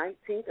January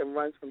 19th and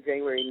runs from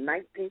January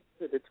 19th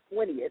to the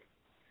 20th.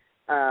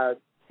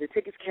 The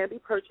tickets can be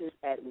purchased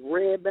at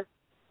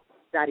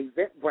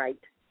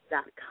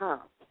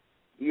rib.eventbrite.com.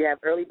 You have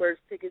early bird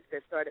tickets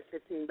that start at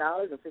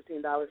 $15 and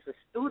 $15 for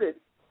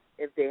students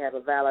if they have a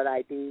valid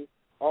ID.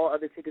 All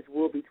other tickets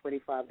will be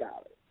 $25.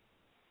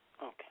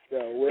 Okay.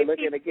 So we're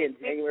looking again,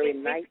 January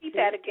 19th. Repeat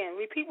that again.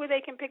 Repeat where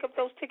they can pick up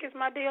those tickets,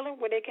 my dealer,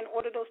 where they can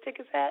order those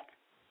tickets at.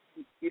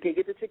 You can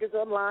get the tickets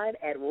online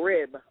at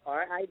RIB,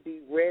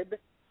 R-I-B,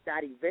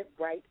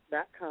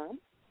 rib.eventbrite.com,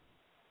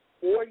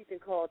 or you can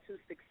call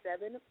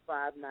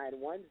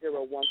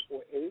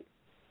 267-591-0148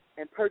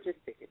 and purchase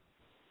tickets.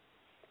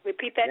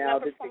 Repeat that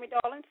number for me,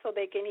 darling, so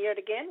they can hear it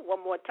again one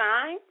more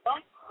time.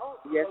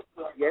 Yes,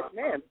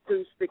 ma'am.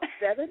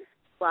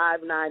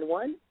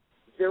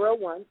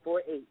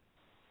 267-591-0148.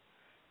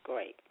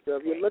 Great. So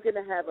if you're looking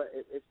to have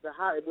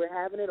we're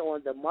having it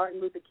on the Martin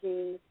Luther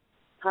King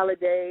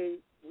holiday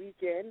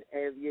weekend,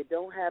 and if you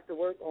don't have to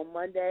work on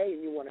Monday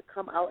and you want to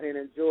come out and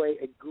enjoy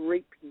a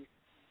great piece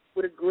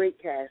with a great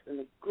cast and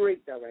a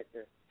great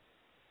director,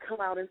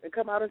 come out and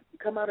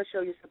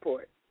show your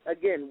support.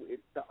 Again,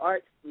 it's the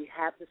arts. We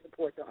have to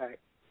support the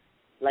arts.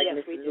 Like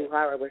Mrs.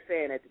 Zuhairah was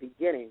saying at the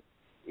beginning,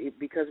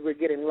 because we're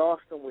getting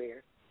lost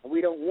somewhere, and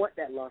we don't want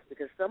that loss,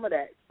 because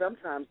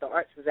sometimes the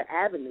arts is an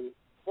avenue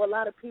for a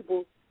lot of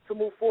people to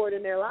move forward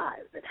in their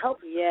lives. It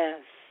helps.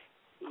 Yes.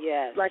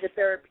 It's like a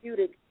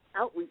therapeutic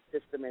outreach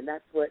system, and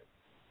that's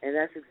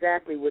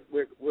exactly what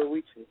we're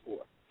reaching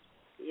for.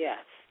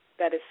 Yes,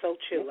 that is so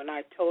true, and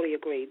I totally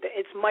agree.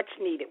 It's much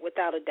needed,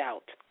 without a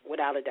doubt.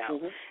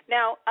 Mm-hmm.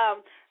 Now,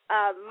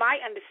 my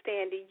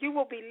understanding, you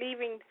will be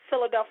leaving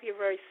Philadelphia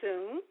very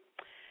soon.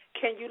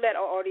 Can you let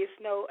our audience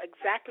know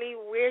exactly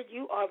where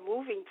you are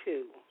moving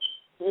to?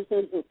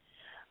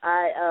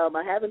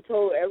 I haven't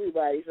told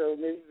everybody, so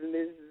Ms.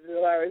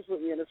 Zuhairah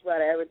put me in the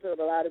spot. I haven't told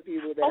a lot of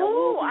people that.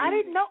 I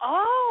didn't know.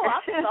 Oh,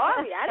 I'm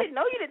sorry. I didn't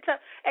know you didn't tell.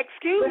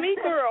 Excuse me,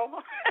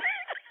 girl.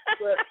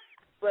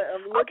 but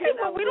I'm looking. Okay,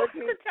 well, we don't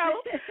have to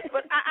tell them.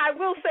 But I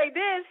will say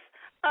this.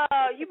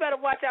 You better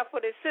watch out for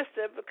this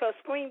sister, because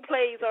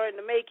screenplays are in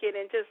the making,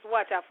 and just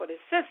watch out for this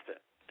sister.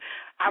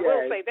 I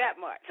will say that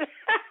much.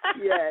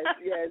 yes.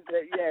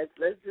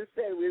 Let's just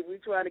say we're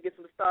trying to get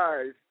some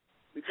stars.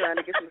 We're trying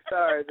to get some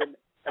stars and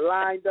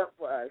lined up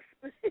for us.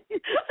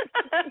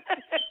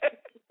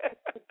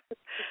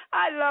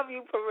 I love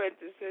you,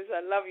 parenthesis.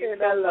 I love you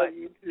and so I love much.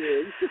 You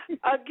too.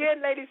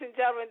 Again, ladies and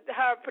gentlemen,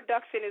 her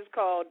production is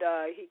called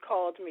He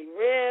Called Me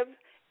Rib.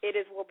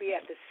 Will be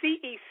at the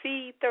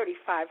CEC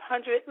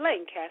 3500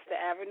 Lancaster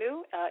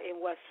Avenue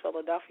in West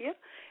Philadelphia.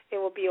 It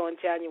will be on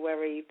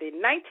January the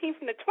 19th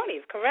and the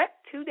 20th,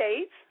 correct? 2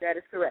 days? That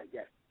is correct,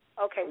 yes.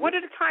 Okay. What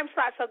are the time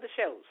slots of the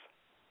shows?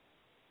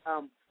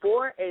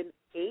 4 and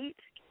 8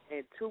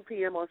 and 2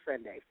 p.m. on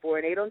Sunday. 4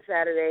 and 8 on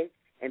Saturday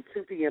and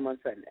 2 p.m. on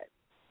Sunday.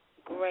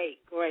 Great.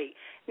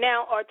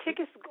 Now, are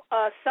tickets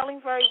selling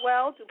very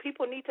well? Do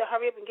people need to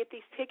hurry up and get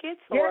these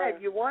tickets? Yeah,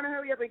 if you want to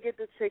hurry up and get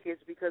the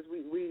tickets, because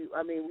we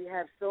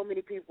have so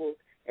many people,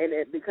 and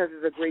because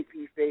it's a great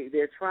piece,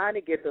 they're trying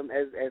to get them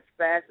as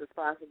fast as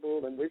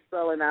possible, and we're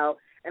selling out,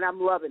 and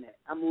I'm loving it.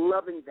 I'm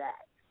loving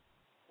that.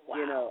 Wow.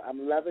 You know,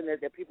 I'm loving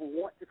that people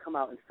want to come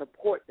out and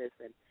support this.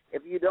 And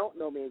if you don't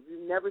know me, if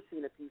you've never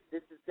seen a piece,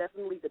 this is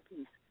definitely the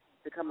piece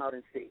to come out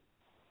and see.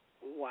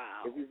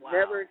 Wow. If you've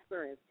never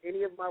experienced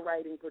any of my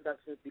writing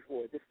productions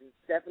before, this is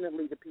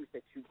definitely the piece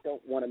that you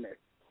don't want to miss.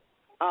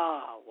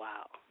 Oh,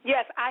 wow.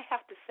 Yes, I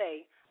have to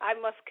say, I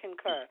must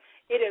concur.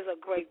 It is a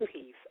great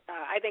piece.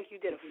 I think you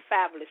did a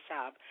fabulous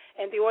job,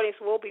 and the audience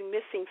will be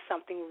missing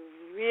something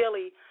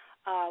really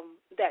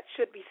that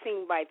should be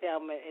seen by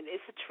them, and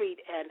it's a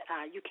treat, and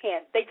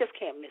they just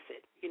can't miss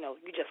it. You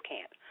just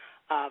can't.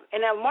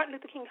 And now Martin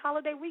Luther King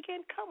holiday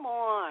weekend, come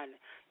on.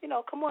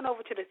 Come on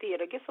over to the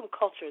theater. Get some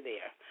culture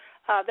there.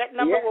 That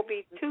number will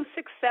be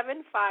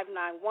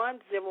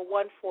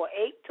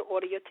 267-591-0148 to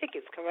order your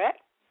tickets,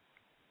 correct?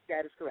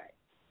 That is correct.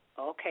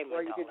 Okay, my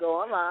Or you can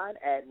go online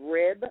at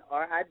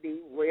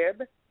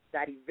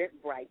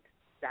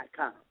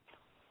rib.eventbrite.com.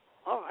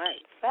 All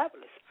right,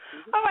 fabulous.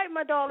 Mm-hmm. All right,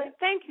 my darling,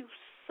 thank you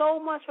so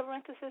much,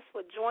 Parenthesis,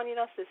 for joining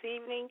us this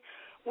evening.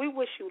 We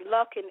wish you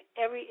luck in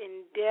every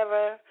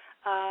endeavor.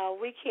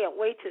 We can't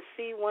wait to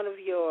see one of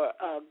your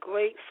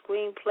great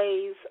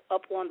screenplays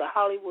up on the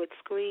Hollywood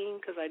screen,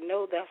 because I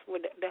know that's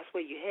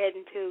where you're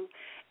heading to.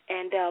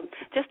 And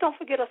just don't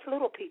forget us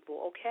little people,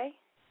 okay?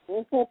 I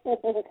would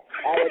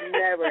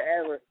never,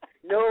 ever.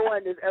 No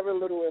one is ever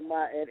little in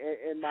my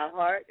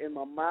heart, in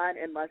my mind,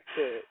 and my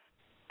spirit.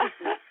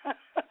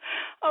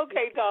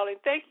 Okay, darling.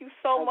 Thank you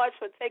so much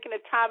for taking the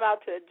time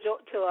out to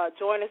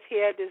join us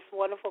here this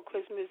wonderful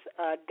Christmas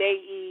Day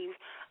Eve.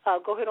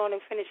 Go ahead on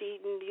and finish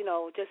eating.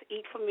 Just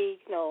eat for me.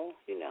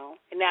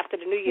 And after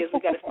the New Year's, we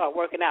got to start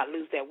working out,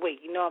 lose that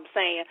weight. You know what I'm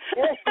saying?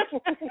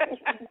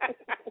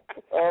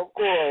 Of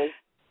course.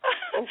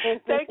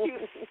 Thank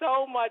you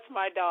so much,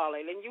 my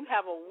darling, and you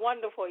have a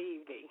wonderful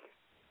evening.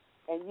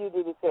 And you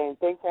do the same.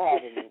 Thanks for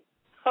having me.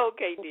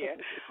 Okay, dear.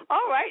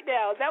 All right,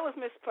 now, that was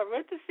Miss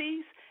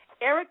Parentheses,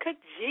 Erica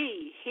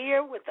G,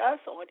 here with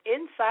us on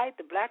Inside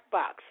the Black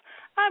Box.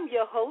 I'm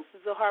your host,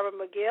 Zuhairah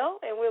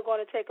McGill, and we're going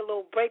to take a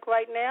little break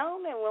right now,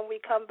 and when we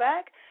come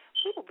back,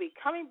 we will be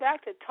coming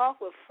back to talk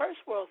with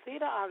First World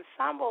Theater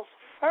Ensemble's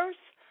first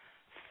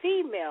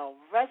female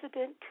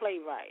resident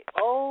playwright.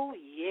 Oh,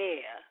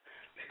 yeah.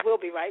 We'll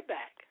be right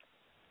back.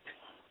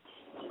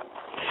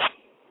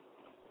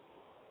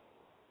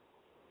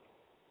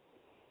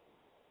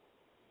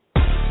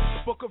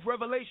 Book of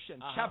Revelation,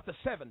 chapter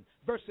 7,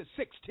 verses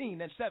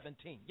 16 and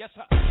 17. Yes,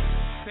 sir.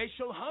 They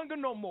shall hunger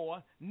no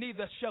more,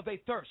 neither shall they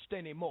thirst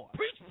anymore.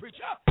 Preach, preacher.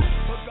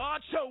 For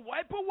God shall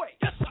wipe away,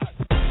 yes,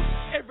 sir,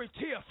 every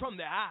tear from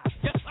their eyes.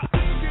 Yes, sir.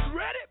 Get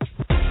ready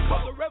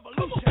for the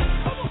revolution.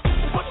 Come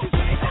on. What you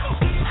say? Come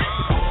on.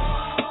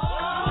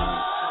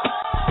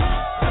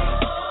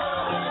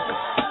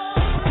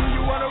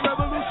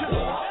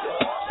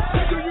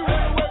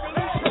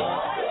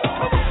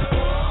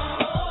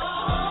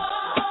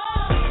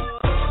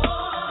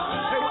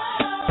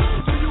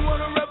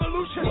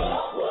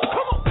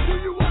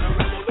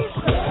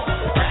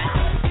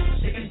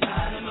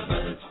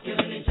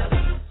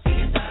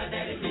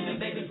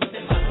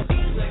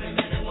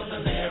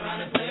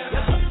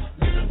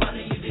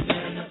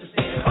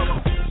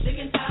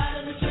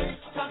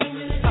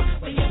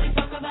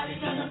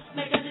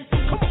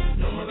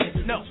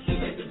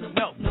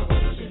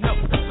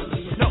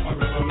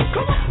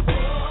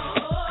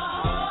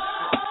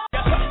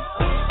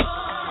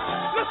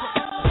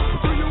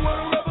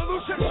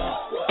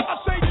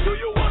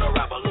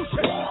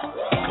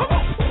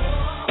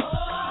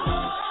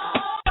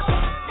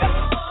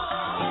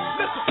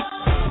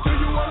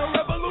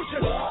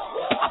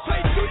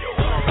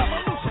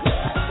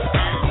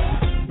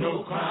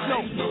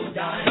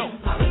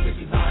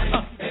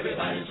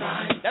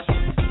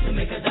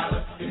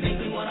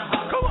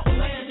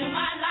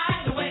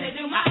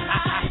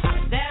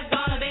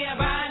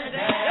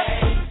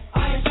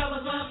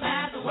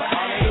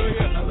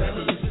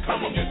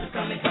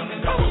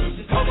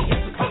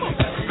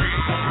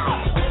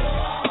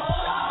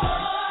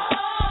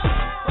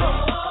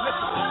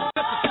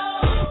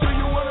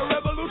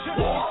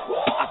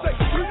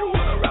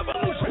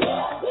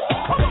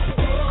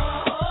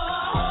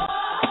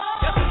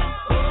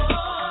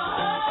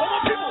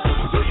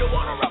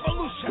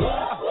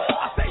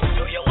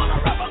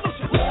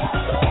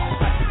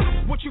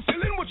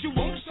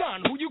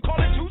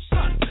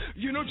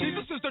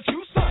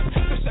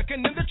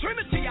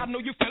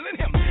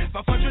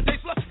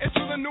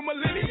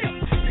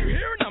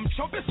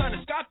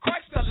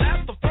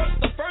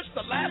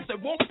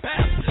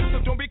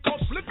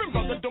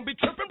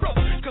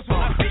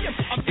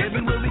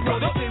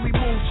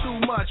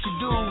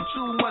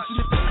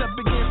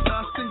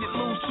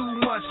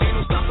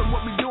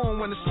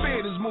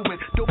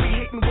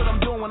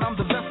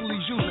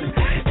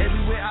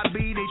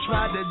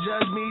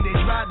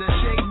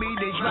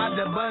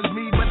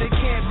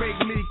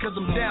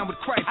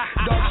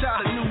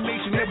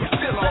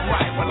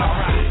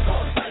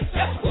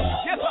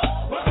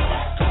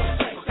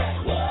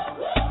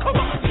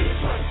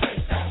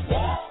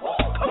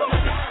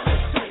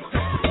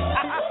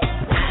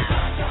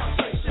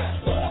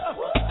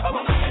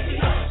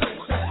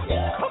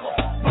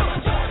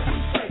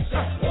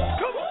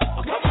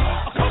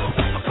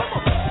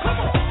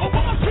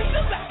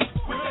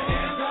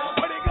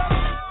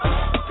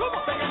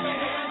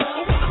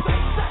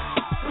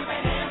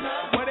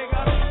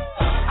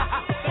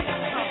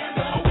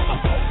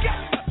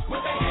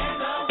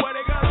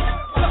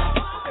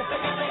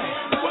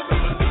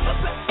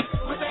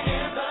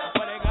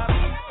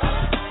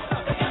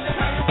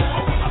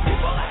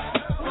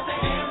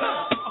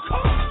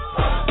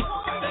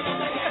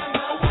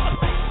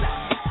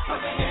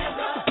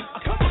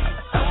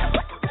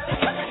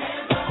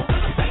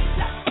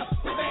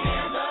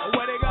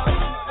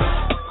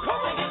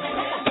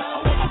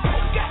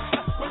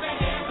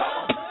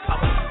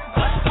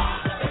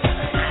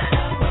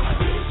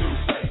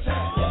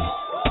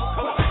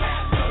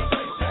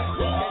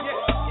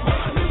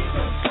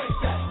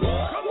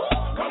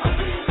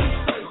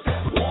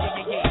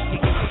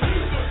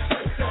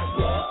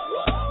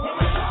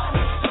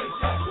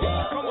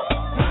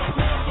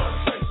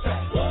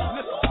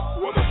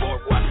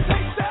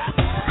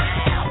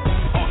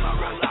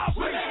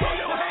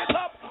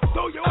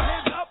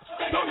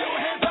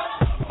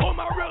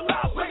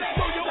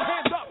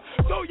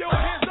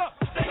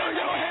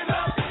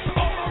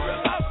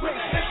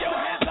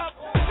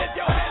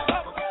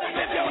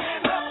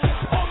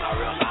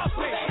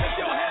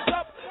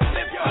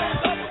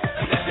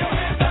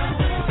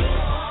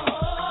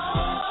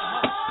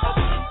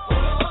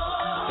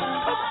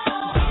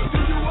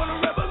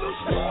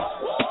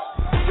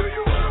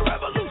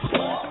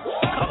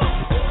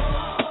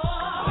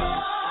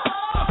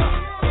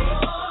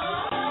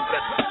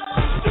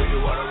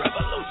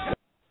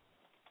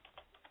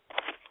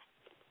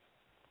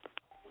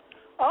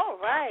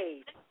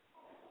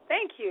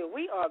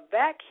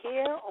 Back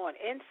here on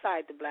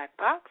Inside the Black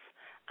Box.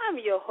 I'm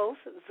your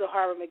host,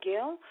 Zuhairah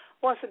McGill.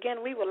 Once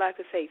again, we would like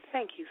to say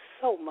thank you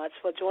so much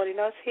for joining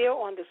us here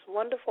on this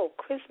wonderful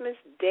Christmas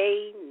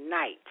Day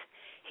night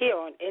here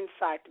on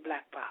Inside the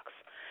Black Box.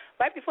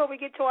 Right before we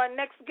get to our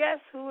next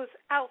guest, who is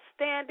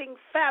outstanding,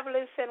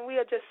 fabulous, and we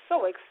are just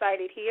so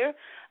excited here,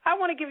 I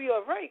want to give you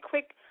a very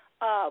quick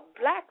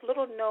black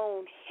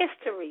little-known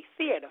history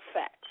theater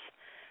fact.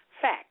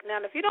 Now,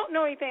 if you don't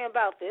know anything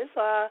about this,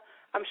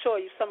 I'm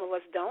sure some of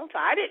us don't.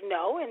 I didn't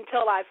know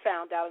until I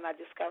found out and I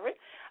discovered.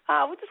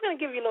 We're just going to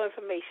give you a little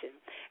information.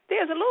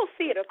 There's a little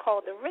theater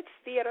called the Ritz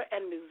Theater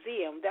and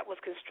Museum that was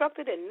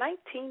constructed in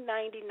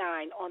 1999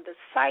 on the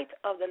site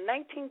of the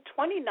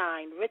 1929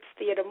 Ritz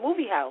Theater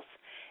Movie House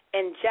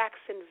in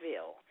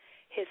Jacksonville.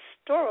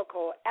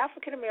 Historical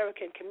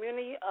African-American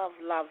community of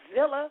La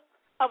Villa,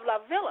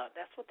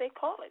 that's what they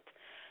call it.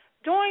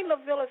 During La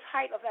Villa's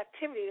height of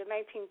activity in the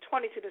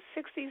 1920s to the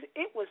 60s,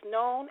 it was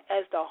known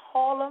as the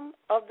Harlem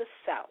of the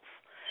South.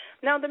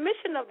 Now, the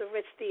mission of the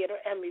Ritz Theater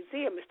and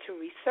Museum is to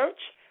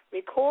research,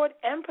 record,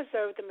 and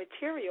preserve the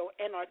material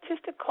and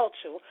artistic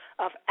culture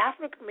of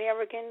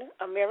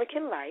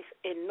African-American life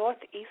in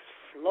Northeast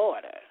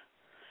Florida.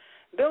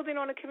 Building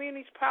on the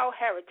community's proud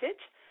heritage,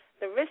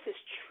 the Ritz is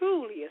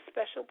truly a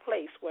special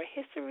place where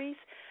history's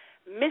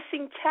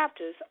missing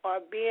chapters are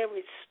being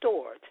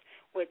restored,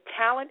 where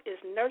talent is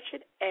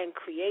nurtured and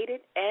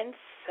created and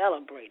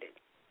celebrated.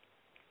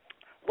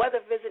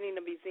 Whether visiting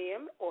a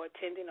museum or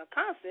attending a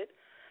concert,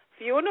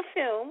 viewing a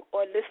film,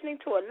 or listening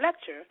to a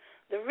lecture,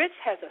 the Ritz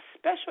has a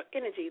special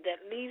energy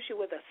that leaves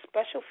you with a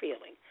special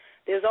feeling.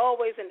 There's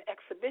always an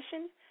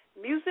exhibition,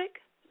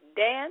 music,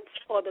 dance,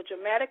 or the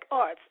dramatic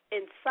arts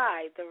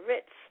inside the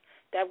Ritz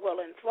that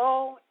will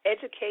enthrall,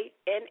 educate,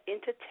 and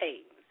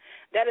entertain.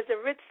 That is the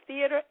Ritz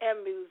Theater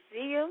and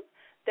Museum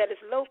that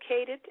is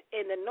located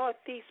in the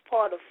northeast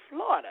part of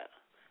Florida.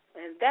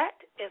 And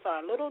that is our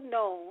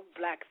little-known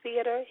black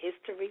theater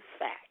history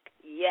fact.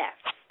 Yes.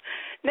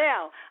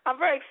 Now, I'm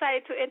very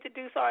excited to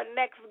introduce our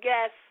next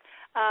guest.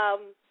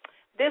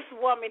 This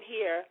woman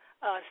here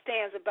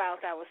stands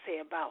about, I would say,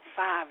 about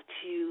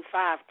 5'2",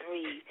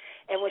 5'3",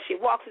 and when she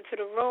walks into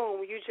the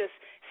room, you just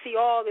see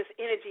all this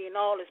energy and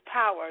all this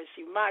power.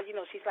 She's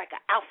like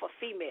an alpha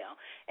female,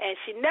 and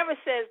she never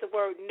says the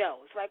word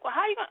no. It's like, well,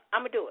 how you going?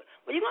 I'm gonna do it.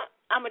 Well, you going?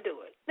 I'm gonna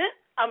do it.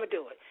 I'm gonna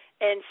do it.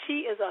 And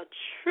she is a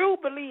true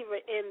believer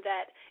in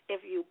that.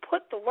 If you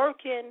put the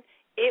work in,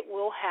 it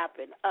will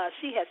happen.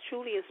 She has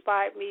truly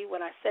inspired me when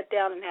I sat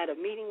down and had a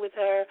meeting with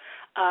her,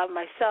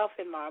 myself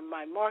and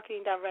my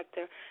marketing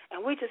director,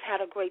 and we just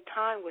had a great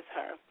time with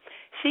her.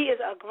 She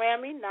is a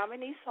Grammy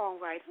nominee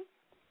songwriter.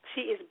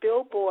 She is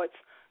Billboard's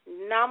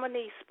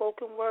nominee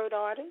spoken word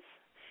artist.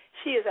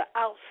 She is an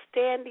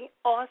outstanding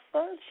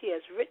author. She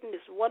has written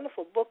this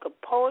wonderful book of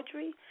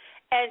poetry,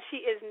 and she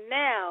is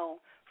now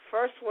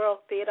First World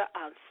Theater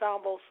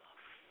Ensemble's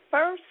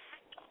first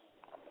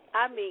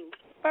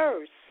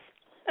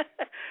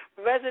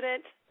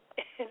resident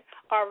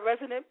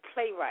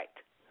playwright,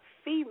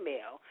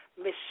 female,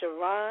 Miss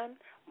Sharon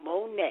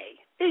Monet.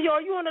 You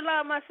on the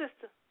line, my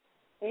sister?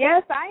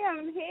 Yes, I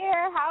am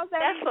here. How's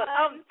everyone? That's what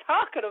I'm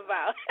talking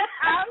about.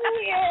 I'm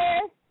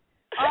here.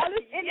 All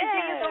this energy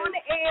is on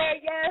the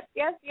air.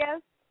 Yes.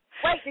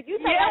 Wait, did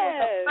you say I was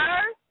the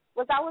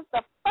first? I was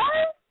the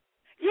first?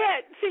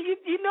 Yeah, see,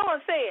 you know what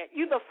I'm saying.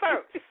 You the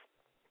first.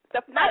 The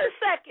first. Not the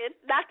second,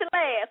 not the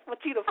last, but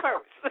you the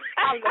first.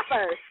 I'm the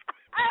first.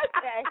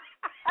 Okay.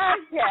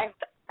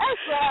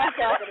 That's what I'm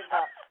talking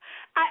about.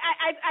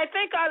 I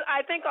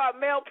think our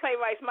male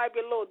playwrights might be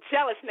a little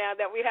jealous now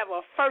that we have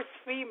a first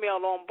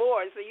female on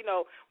board. So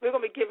we're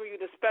gonna be giving you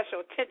the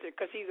special attention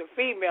because she's a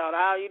female.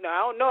 I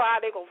don't know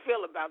how they're gonna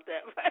feel about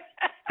that.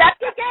 Step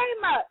your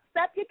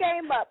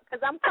game up,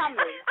 because I'm coming.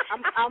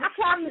 I'm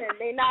coming.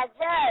 They're not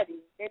ready.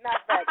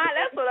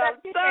 That's what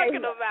I'm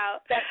talking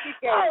about.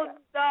 Oh,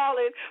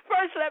 darling.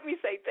 First, let me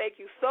say thank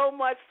you so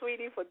much,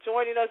 sweetie, for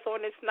joining us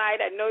on this night.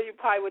 I know you're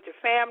probably with your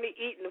family,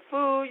 eating the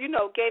food,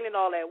 gaining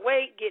all that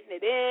weight, getting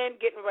it in,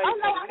 getting ready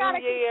for the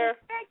new year.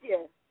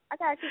 I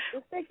got to keep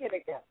this figure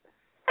together.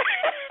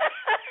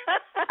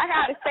 I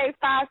got to stay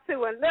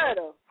 5'2" and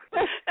little.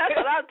 That's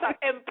what I'm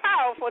talking. And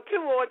powerful,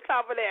 too, on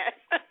top of that.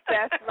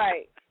 That's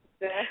right.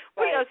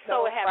 We are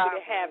so happy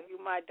to have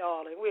you, my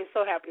darling. We are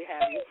so happy to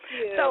have you.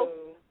 So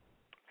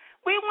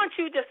we want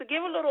you just to give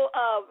a little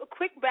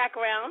quick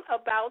background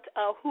about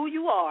who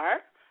you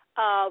are,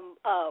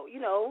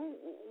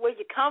 where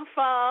you come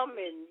from,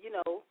 and,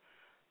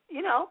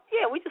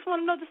 we just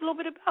want to know just a little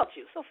bit about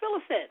you. So fill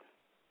us in.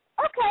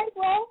 Okay,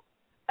 well,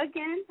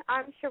 again,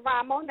 I'm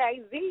Sharon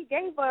Monet. Z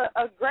gave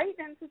a great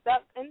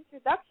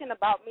introduction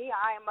about me.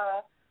 I am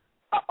an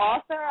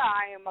author.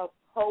 I am a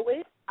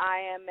poet. I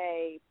am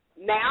a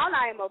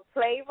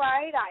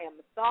playwright. I am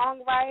a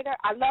songwriter.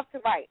 I love to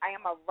write. I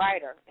am a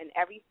writer in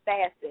every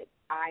facet.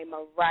 I'm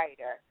a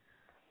writer.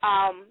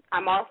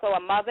 I'm also a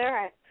mother.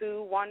 I have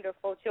two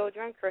wonderful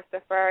children,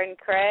 Christopher and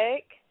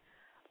Craig.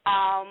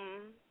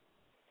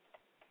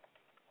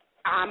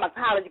 I'm a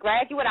college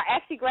graduate. I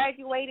actually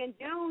graduated in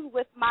June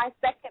with my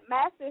second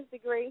master's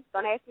degree.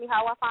 Don't ask me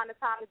how I find the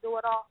time to do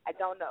it all. I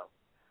don't know.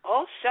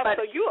 Oh, shucks.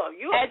 So you are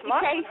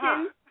smart,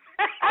 huh?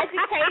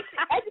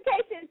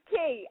 Education is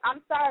key.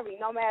 I'm sorry.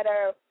 No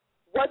matter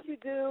what you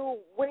do,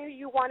 where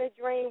you want to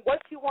dream, what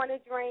you want to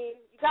dream,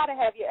 you got to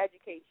have your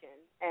education.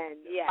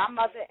 And my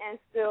mother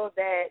instilled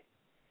that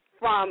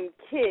from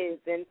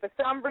kids. And for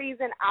some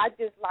reason, I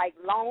just like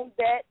loan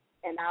debt,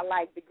 and I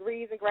like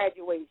degrees and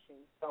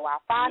graduation. So I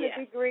find a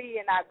degree,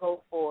 and I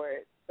go for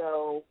it.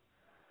 So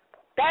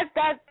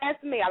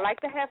That's me. I like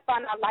to have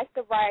fun. I like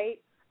to write.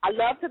 I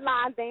love to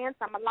line dance.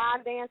 I'm a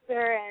line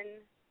dancer,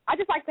 and I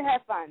just like to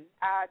have fun.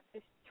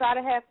 Just try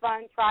to have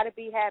fun, try to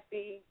be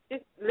happy,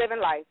 just living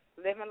life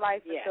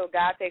until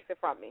God takes it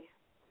from me.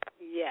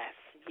 Yes.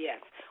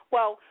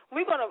 Well,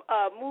 we're going to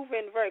move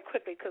in very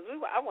quickly because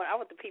I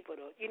want the people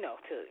to,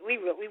 we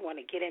want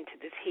to get into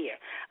this here.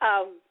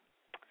 I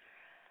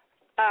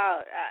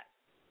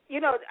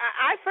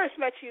first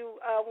met you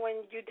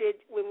when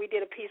we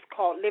did a piece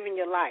called "Living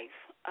Your Life."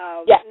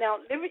 Yes. Now,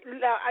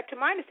 to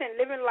my understanding,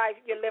 living life,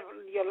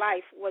 your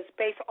life was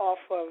based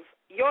off of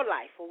your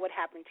life or what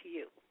happened to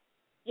you.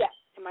 Yes.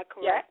 Am I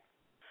correct?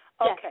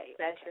 Yes. Okay. Yes,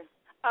 that's true.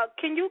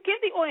 Can you give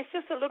the audience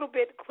just a little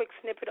bit, quick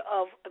snippet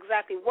of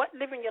exactly what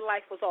Living Your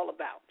Life was all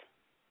about?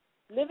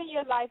 Living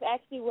Your Life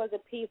actually was a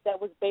piece that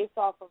was based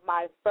off of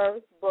my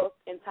first book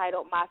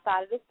entitled My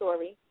Side of the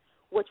Story,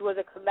 which was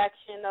a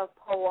collection of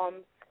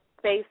poems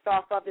based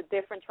off of the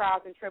different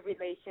trials and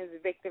tribulations,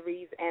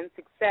 victories, and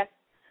success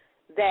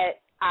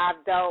that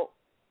I've dealt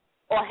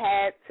or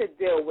had to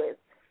deal with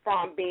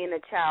from being a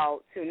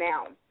child to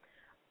now.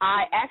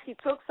 I actually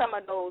took some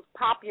of those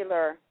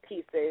popular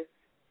pieces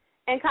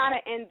and kind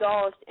of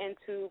indulged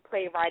into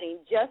playwriting,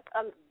 just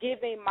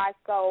giving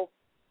myself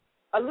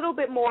a little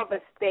bit more of a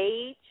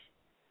stage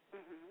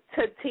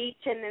to teach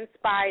and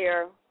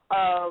inspire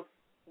of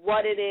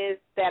what it is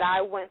that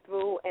I went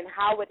through and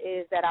how it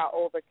is that I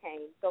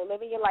overcame. So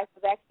Living Your Life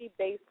was actually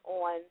based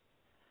on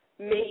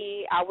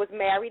me. I was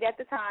married at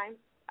the time.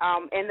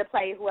 In the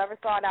play, whoever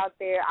saw it out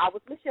there, I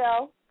was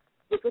Michelle,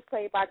 which was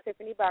played by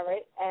Tiffany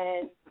Barrett,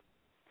 and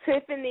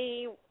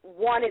Tiffany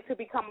wanted to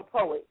become a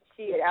poet.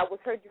 That was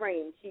her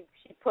dream. She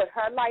put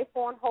her life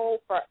on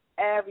hold for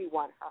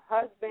everyone, her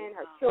husband,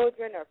 her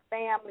children, her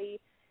family.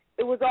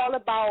 It was all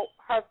about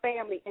her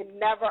family and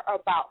never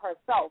about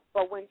herself.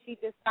 But when she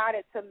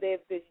decided to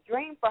live this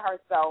dream for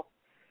herself,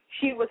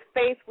 she was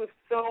faced with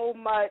so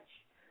much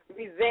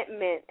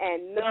resentment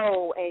and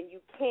no, and you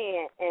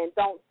can't, and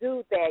don't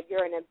do that.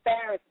 You're an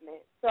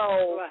embarrassment.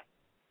 So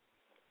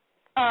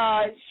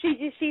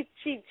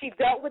she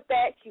dealt with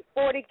that. She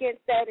fought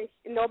against that, and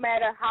no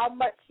matter how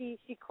much she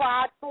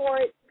cried for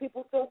it,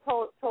 people still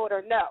told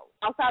her no.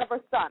 Outside of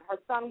her son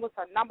was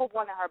her number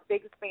one and her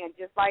biggest fan,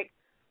 just like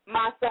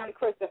my son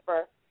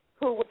Christopher,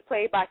 who was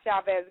played by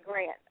Chavez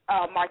Grant,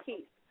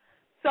 Marquise.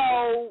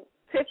 So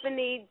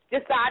Tiffany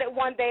decided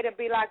one day to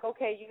be like,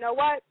 okay, you know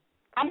what?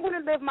 I'm going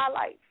to live my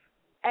life.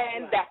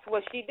 And that's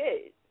what she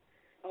did.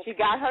 Okay. She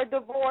got her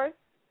divorce.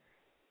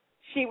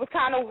 She was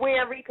kind of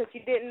wary because she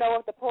didn't know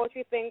if the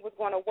poetry thing was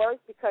going to work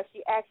because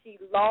she actually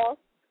lost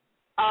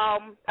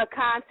a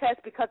contest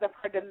because of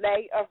her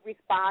delay of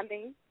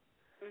responding.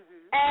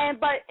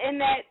 But in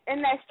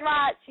that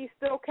stride, she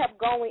still kept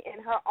going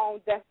in her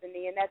own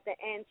destiny. And at the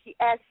end, she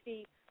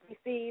actually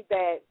received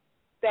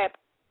that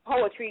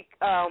poetry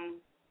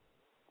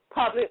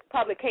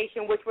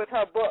publication, which was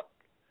her book.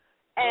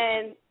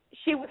 And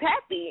she was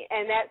happy,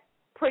 and that's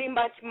pretty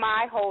much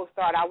my whole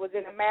start. I was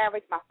in a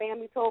marriage. My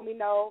family told me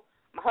no.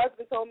 My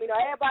husband told me no.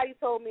 Everybody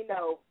told me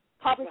no.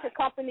 Publisher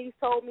companies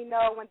told me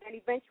no. And then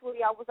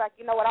eventually I was like,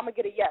 you know what, I'm going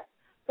to get a yes.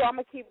 So I'm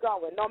going to keep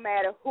going, no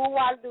matter who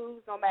I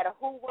lose, no matter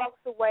who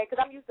walks away,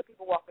 because I'm used to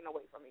people walking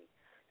away from me.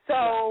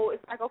 So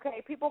it's like, okay,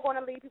 people are going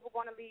to leave,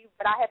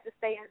 but I have to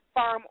stay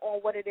firm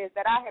on what it is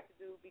that I have to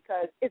do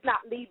because it's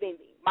not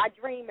leaving me. My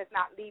dream is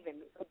not leaving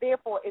me. So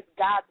therefore, it's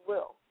God's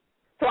will.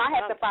 So I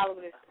have to follow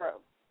this through.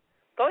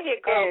 Go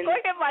ahead, girl. Go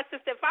ahead, my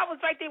sister. If I was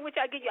right there with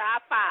you, I'd give you a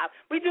high five.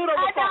 We do it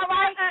over the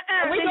right?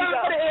 We do it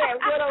over the air.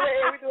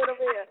 We do it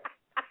over here.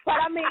 But,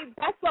 I mean,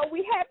 that's what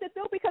we have to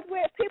do because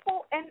we're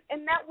people, and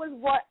that was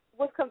what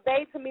was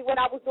conveyed to me when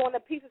I was doing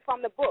the pieces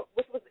from the book,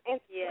 which was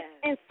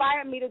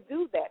inspired me to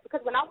do that.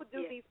 Because when I would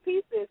do these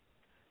pieces,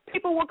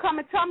 people would come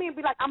and tell me and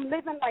be like, I'm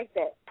living like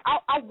that.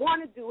 I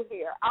want to do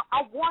hair.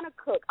 I want to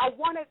cook. I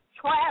want to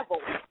travel.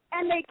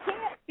 And they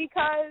can't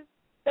because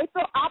they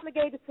feel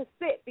obligated to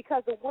sit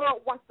because the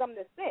world wants them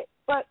to sit.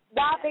 But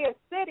while they are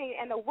sitting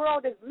and the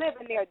world is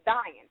living, they're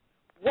dying.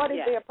 What is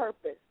their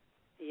purpose?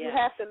 You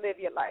have to live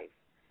your life.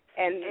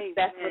 And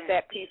that's what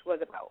that piece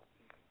was about.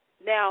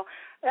 Now,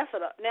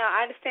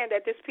 I understand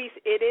that this piece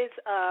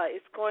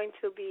it's going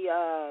to be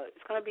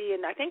in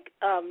I think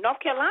North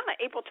Carolina,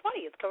 April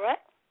 20th,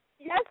 correct?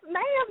 Yes,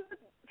 ma'am.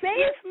 See?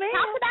 Yes, ma'am.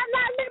 How could I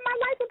not live my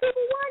life if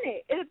people want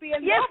it? It'll be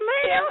in North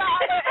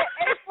Carolina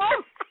in April.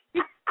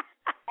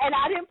 And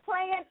I didn't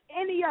plan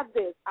any of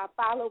this. I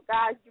followed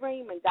God's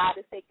dream, and God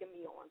is taking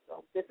me on.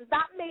 So this is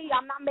not me.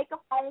 I'm not making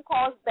phone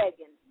calls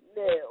begging.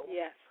 No.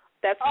 Yes.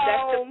 That's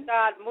just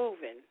God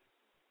moving.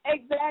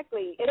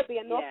 Exactly. It'll be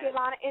in North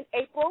Carolina in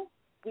April.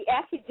 We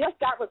actually just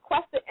got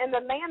requested in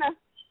Atlanta,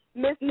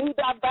 Miss New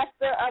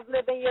Director of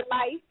Living Your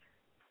Life.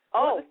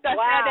 Oh,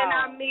 wow. In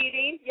our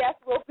meeting, yes,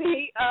 we'll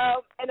be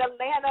in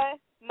Atlanta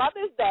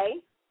Mother's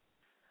Day.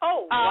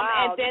 Oh,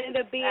 wow. And then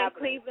it'll be in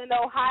Cleveland,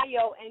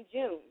 Ohio in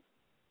June.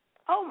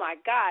 Oh, my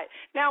God.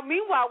 Now,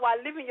 meanwhile,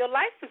 while Living Your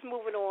Life is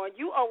moving on,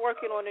 you are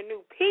working on a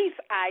new piece,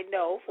 I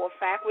know for a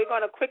fact. We're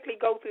going to quickly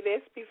go through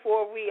this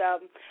before we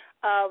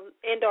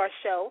end our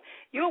show.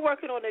 You're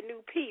working on a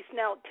new piece.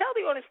 Now, tell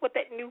the audience what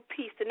that new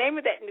piece, the name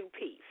of that new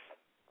piece.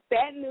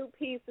 That new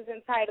piece is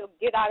entitled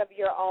Get Out of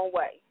Your Own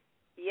Way.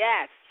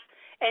 Yes.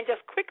 And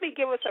just quickly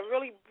give us a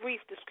really brief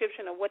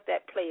description of what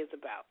that play is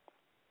about.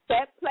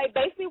 That play,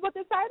 basically what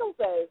the title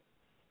says.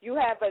 You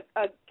have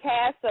a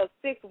cast of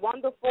 6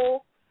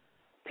 wonderful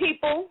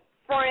people,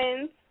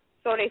 friends,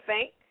 so they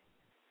think,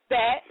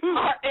 that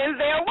are in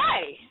their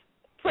way.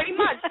 Pretty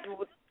much.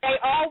 They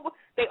all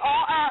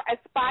are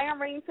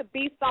aspiring to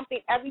be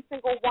something, every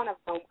single one of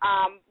them.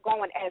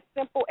 Going as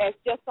simple as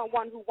just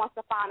someone who wants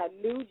to find a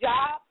new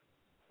job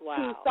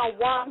to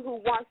someone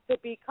who wants to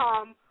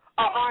become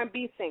an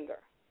R&B singer.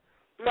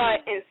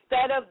 But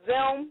instead of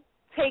them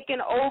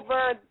taking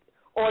over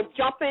or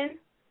jumping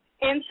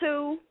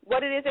into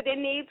what it is that they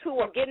need to,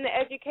 or getting the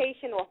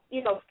education, or,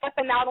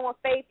 stepping out on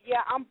faith,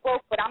 I'm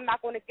broke, but I'm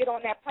not going to get on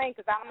that plane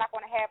because I'm not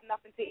going to have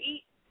nothing to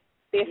eat.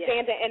 They're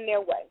standing in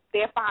their way.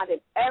 They're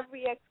finding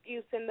every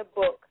excuse in the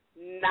book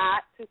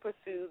not to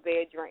pursue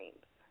their dreams.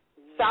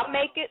 Some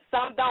make it,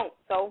 some don't.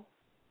 So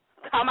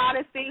come out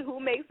and see who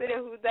makes it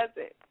and who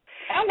doesn't.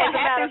 And what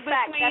happens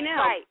between them.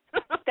 Right.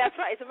 That's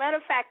right. As a matter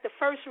of fact, the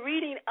first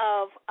reading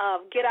of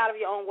Get Out of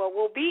Your Own World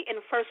will be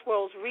in First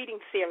World's reading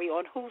series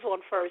on Who's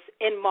on First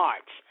in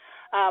March.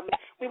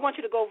 We want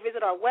you to go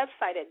visit our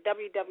website at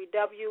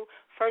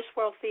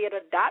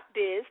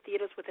www.firstworldtheater.biz,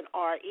 theaters with an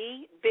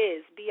R-E,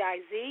 biz,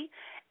 B-I-Z,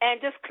 and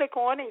just click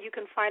on and you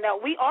can find out.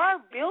 We are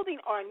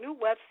building our new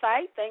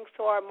website thanks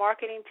to our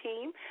marketing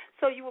team,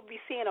 so you will be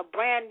seeing a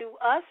brand new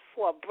us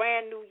for a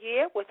brand new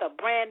year with a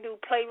brand new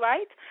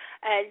playwright,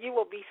 and you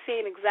will be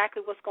seeing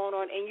exactly what's going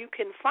on, and you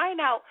can find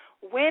out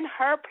when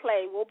her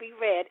play will be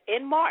read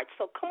in March.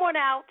 So come on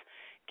out.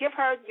 Give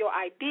her your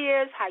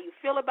ideas, how you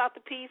feel about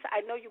the piece.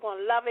 I know you're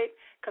going to love it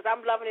because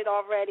I'm loving it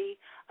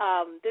already.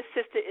 This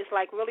sister is,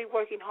 really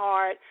working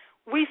hard.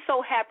 We're so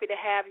happy to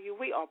have you.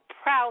 We are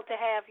proud to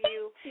have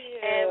you.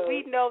 And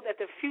we know that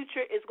the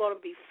future is going to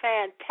be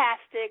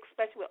fantastic,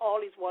 especially with all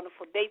these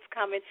wonderful dates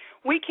coming.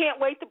 We can't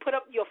wait to put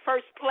up your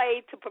first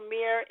play to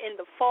premiere in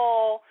the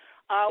fall,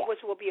 which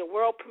will be a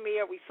world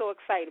premiere. We're so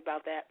excited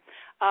about that.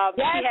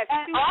 Yes,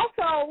 and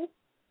also,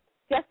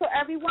 just so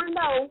everyone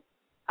knows,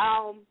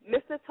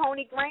 Mr.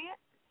 Tony Grant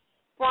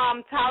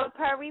from Tyler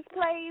Perry's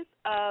plays,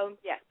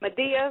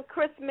 Medea,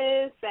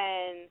 Christmas,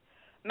 and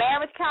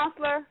Marriage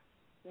Counselor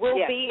will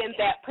be in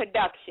that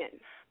production.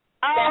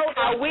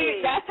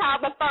 That's how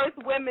the first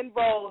women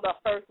roll the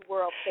First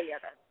World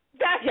Theater.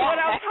 That's what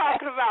I'm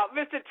talking about.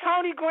 Mr.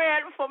 Tony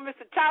Grant from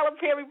Mr. Tyler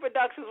Perry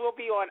Productions will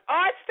be on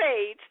our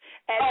stage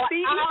at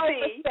CEC. Our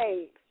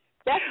stage.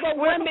 That's what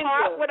women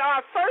do. With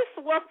our first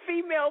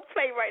female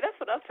playwright. That's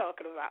what I'm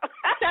talking about.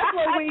 That's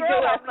what we do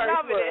at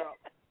First World.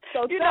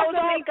 So it's all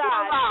God. It's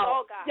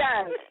all God.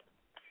 Yes.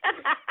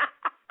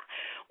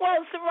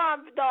 Well,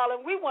 Sharon,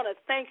 darling, we want to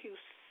thank you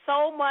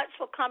so much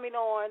for coming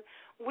on.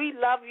 We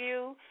love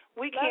you.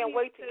 We can't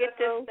wait to get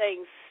this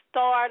thing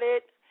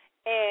started.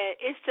 And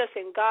it's just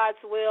in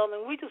God's will,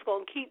 and we're just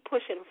going to keep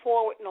pushing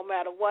forward no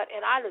matter what.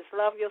 And I just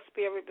love your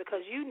spirit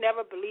because you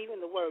never believe in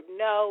the word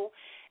no.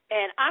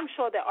 And I'm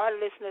sure that our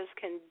listeners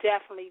can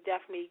definitely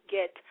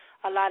get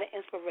a lot of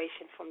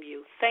inspiration from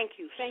you.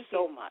 Thank you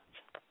so much.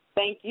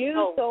 Thank you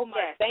so much.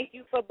 Yes. Thank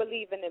you for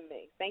believing in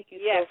me. Thank you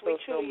so much. Yes, we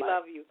truly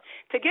love you.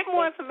 To get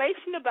more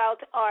information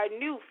about our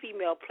new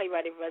female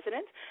playwright in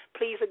residence,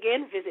 please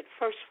again visit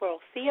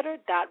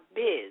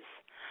firstworldtheater.biz.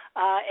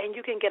 And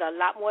you can get a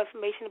lot more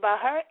information about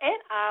her and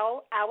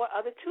our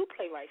other 2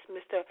 playwrights,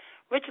 Mr.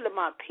 Richard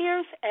Lamont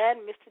Pierce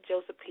and Mr.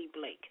 Joseph P.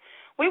 Blake.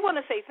 We want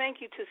to say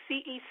thank you to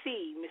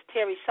CEC, Ms.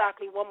 Terry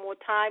Shockley, one more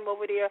time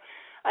over there,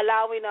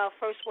 allowing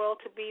First World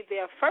to be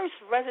their first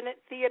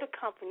resident theater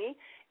company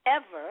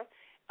ever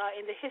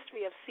in the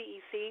history of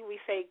CEC. We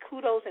say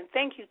kudos and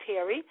thank you,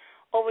 Terry,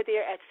 over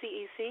there at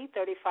CEC,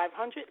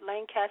 3500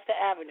 Lancaster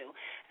Avenue.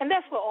 And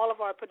that's where all of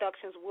our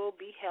productions will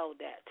be held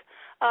at.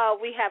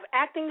 We have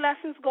acting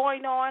lessons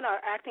going on.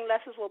 Our acting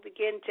lessons will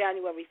begin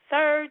January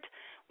 3rd.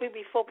 We'll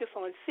be focused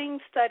on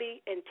scene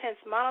study, intense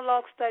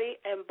monologue study,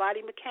 and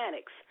body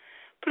mechanics.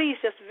 Please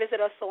just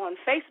visit us on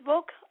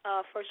Facebook,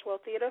 First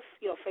World Theater,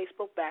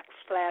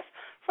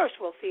 Facebook.com/First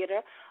World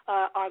Theater,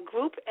 our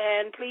group,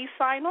 and please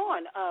sign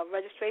on.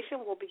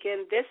 Registration will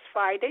begin this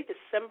Friday,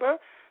 December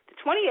the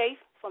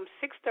 28th, from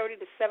 6:30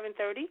 to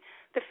 7:30.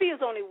 The fee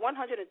is only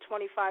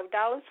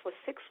 $125 for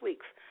 6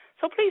 weeks.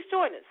 So please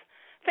join us.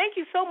 Thank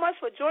you so much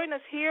for joining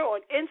us here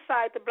on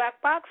Inside the Black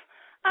Box.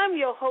 I'm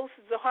your host,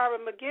 Zuhairah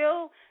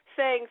McGill,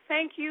 saying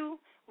thank you,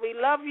 we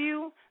love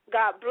you,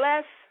 God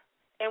bless,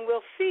 and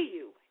we'll see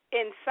you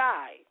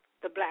inside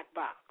the Black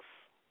Box.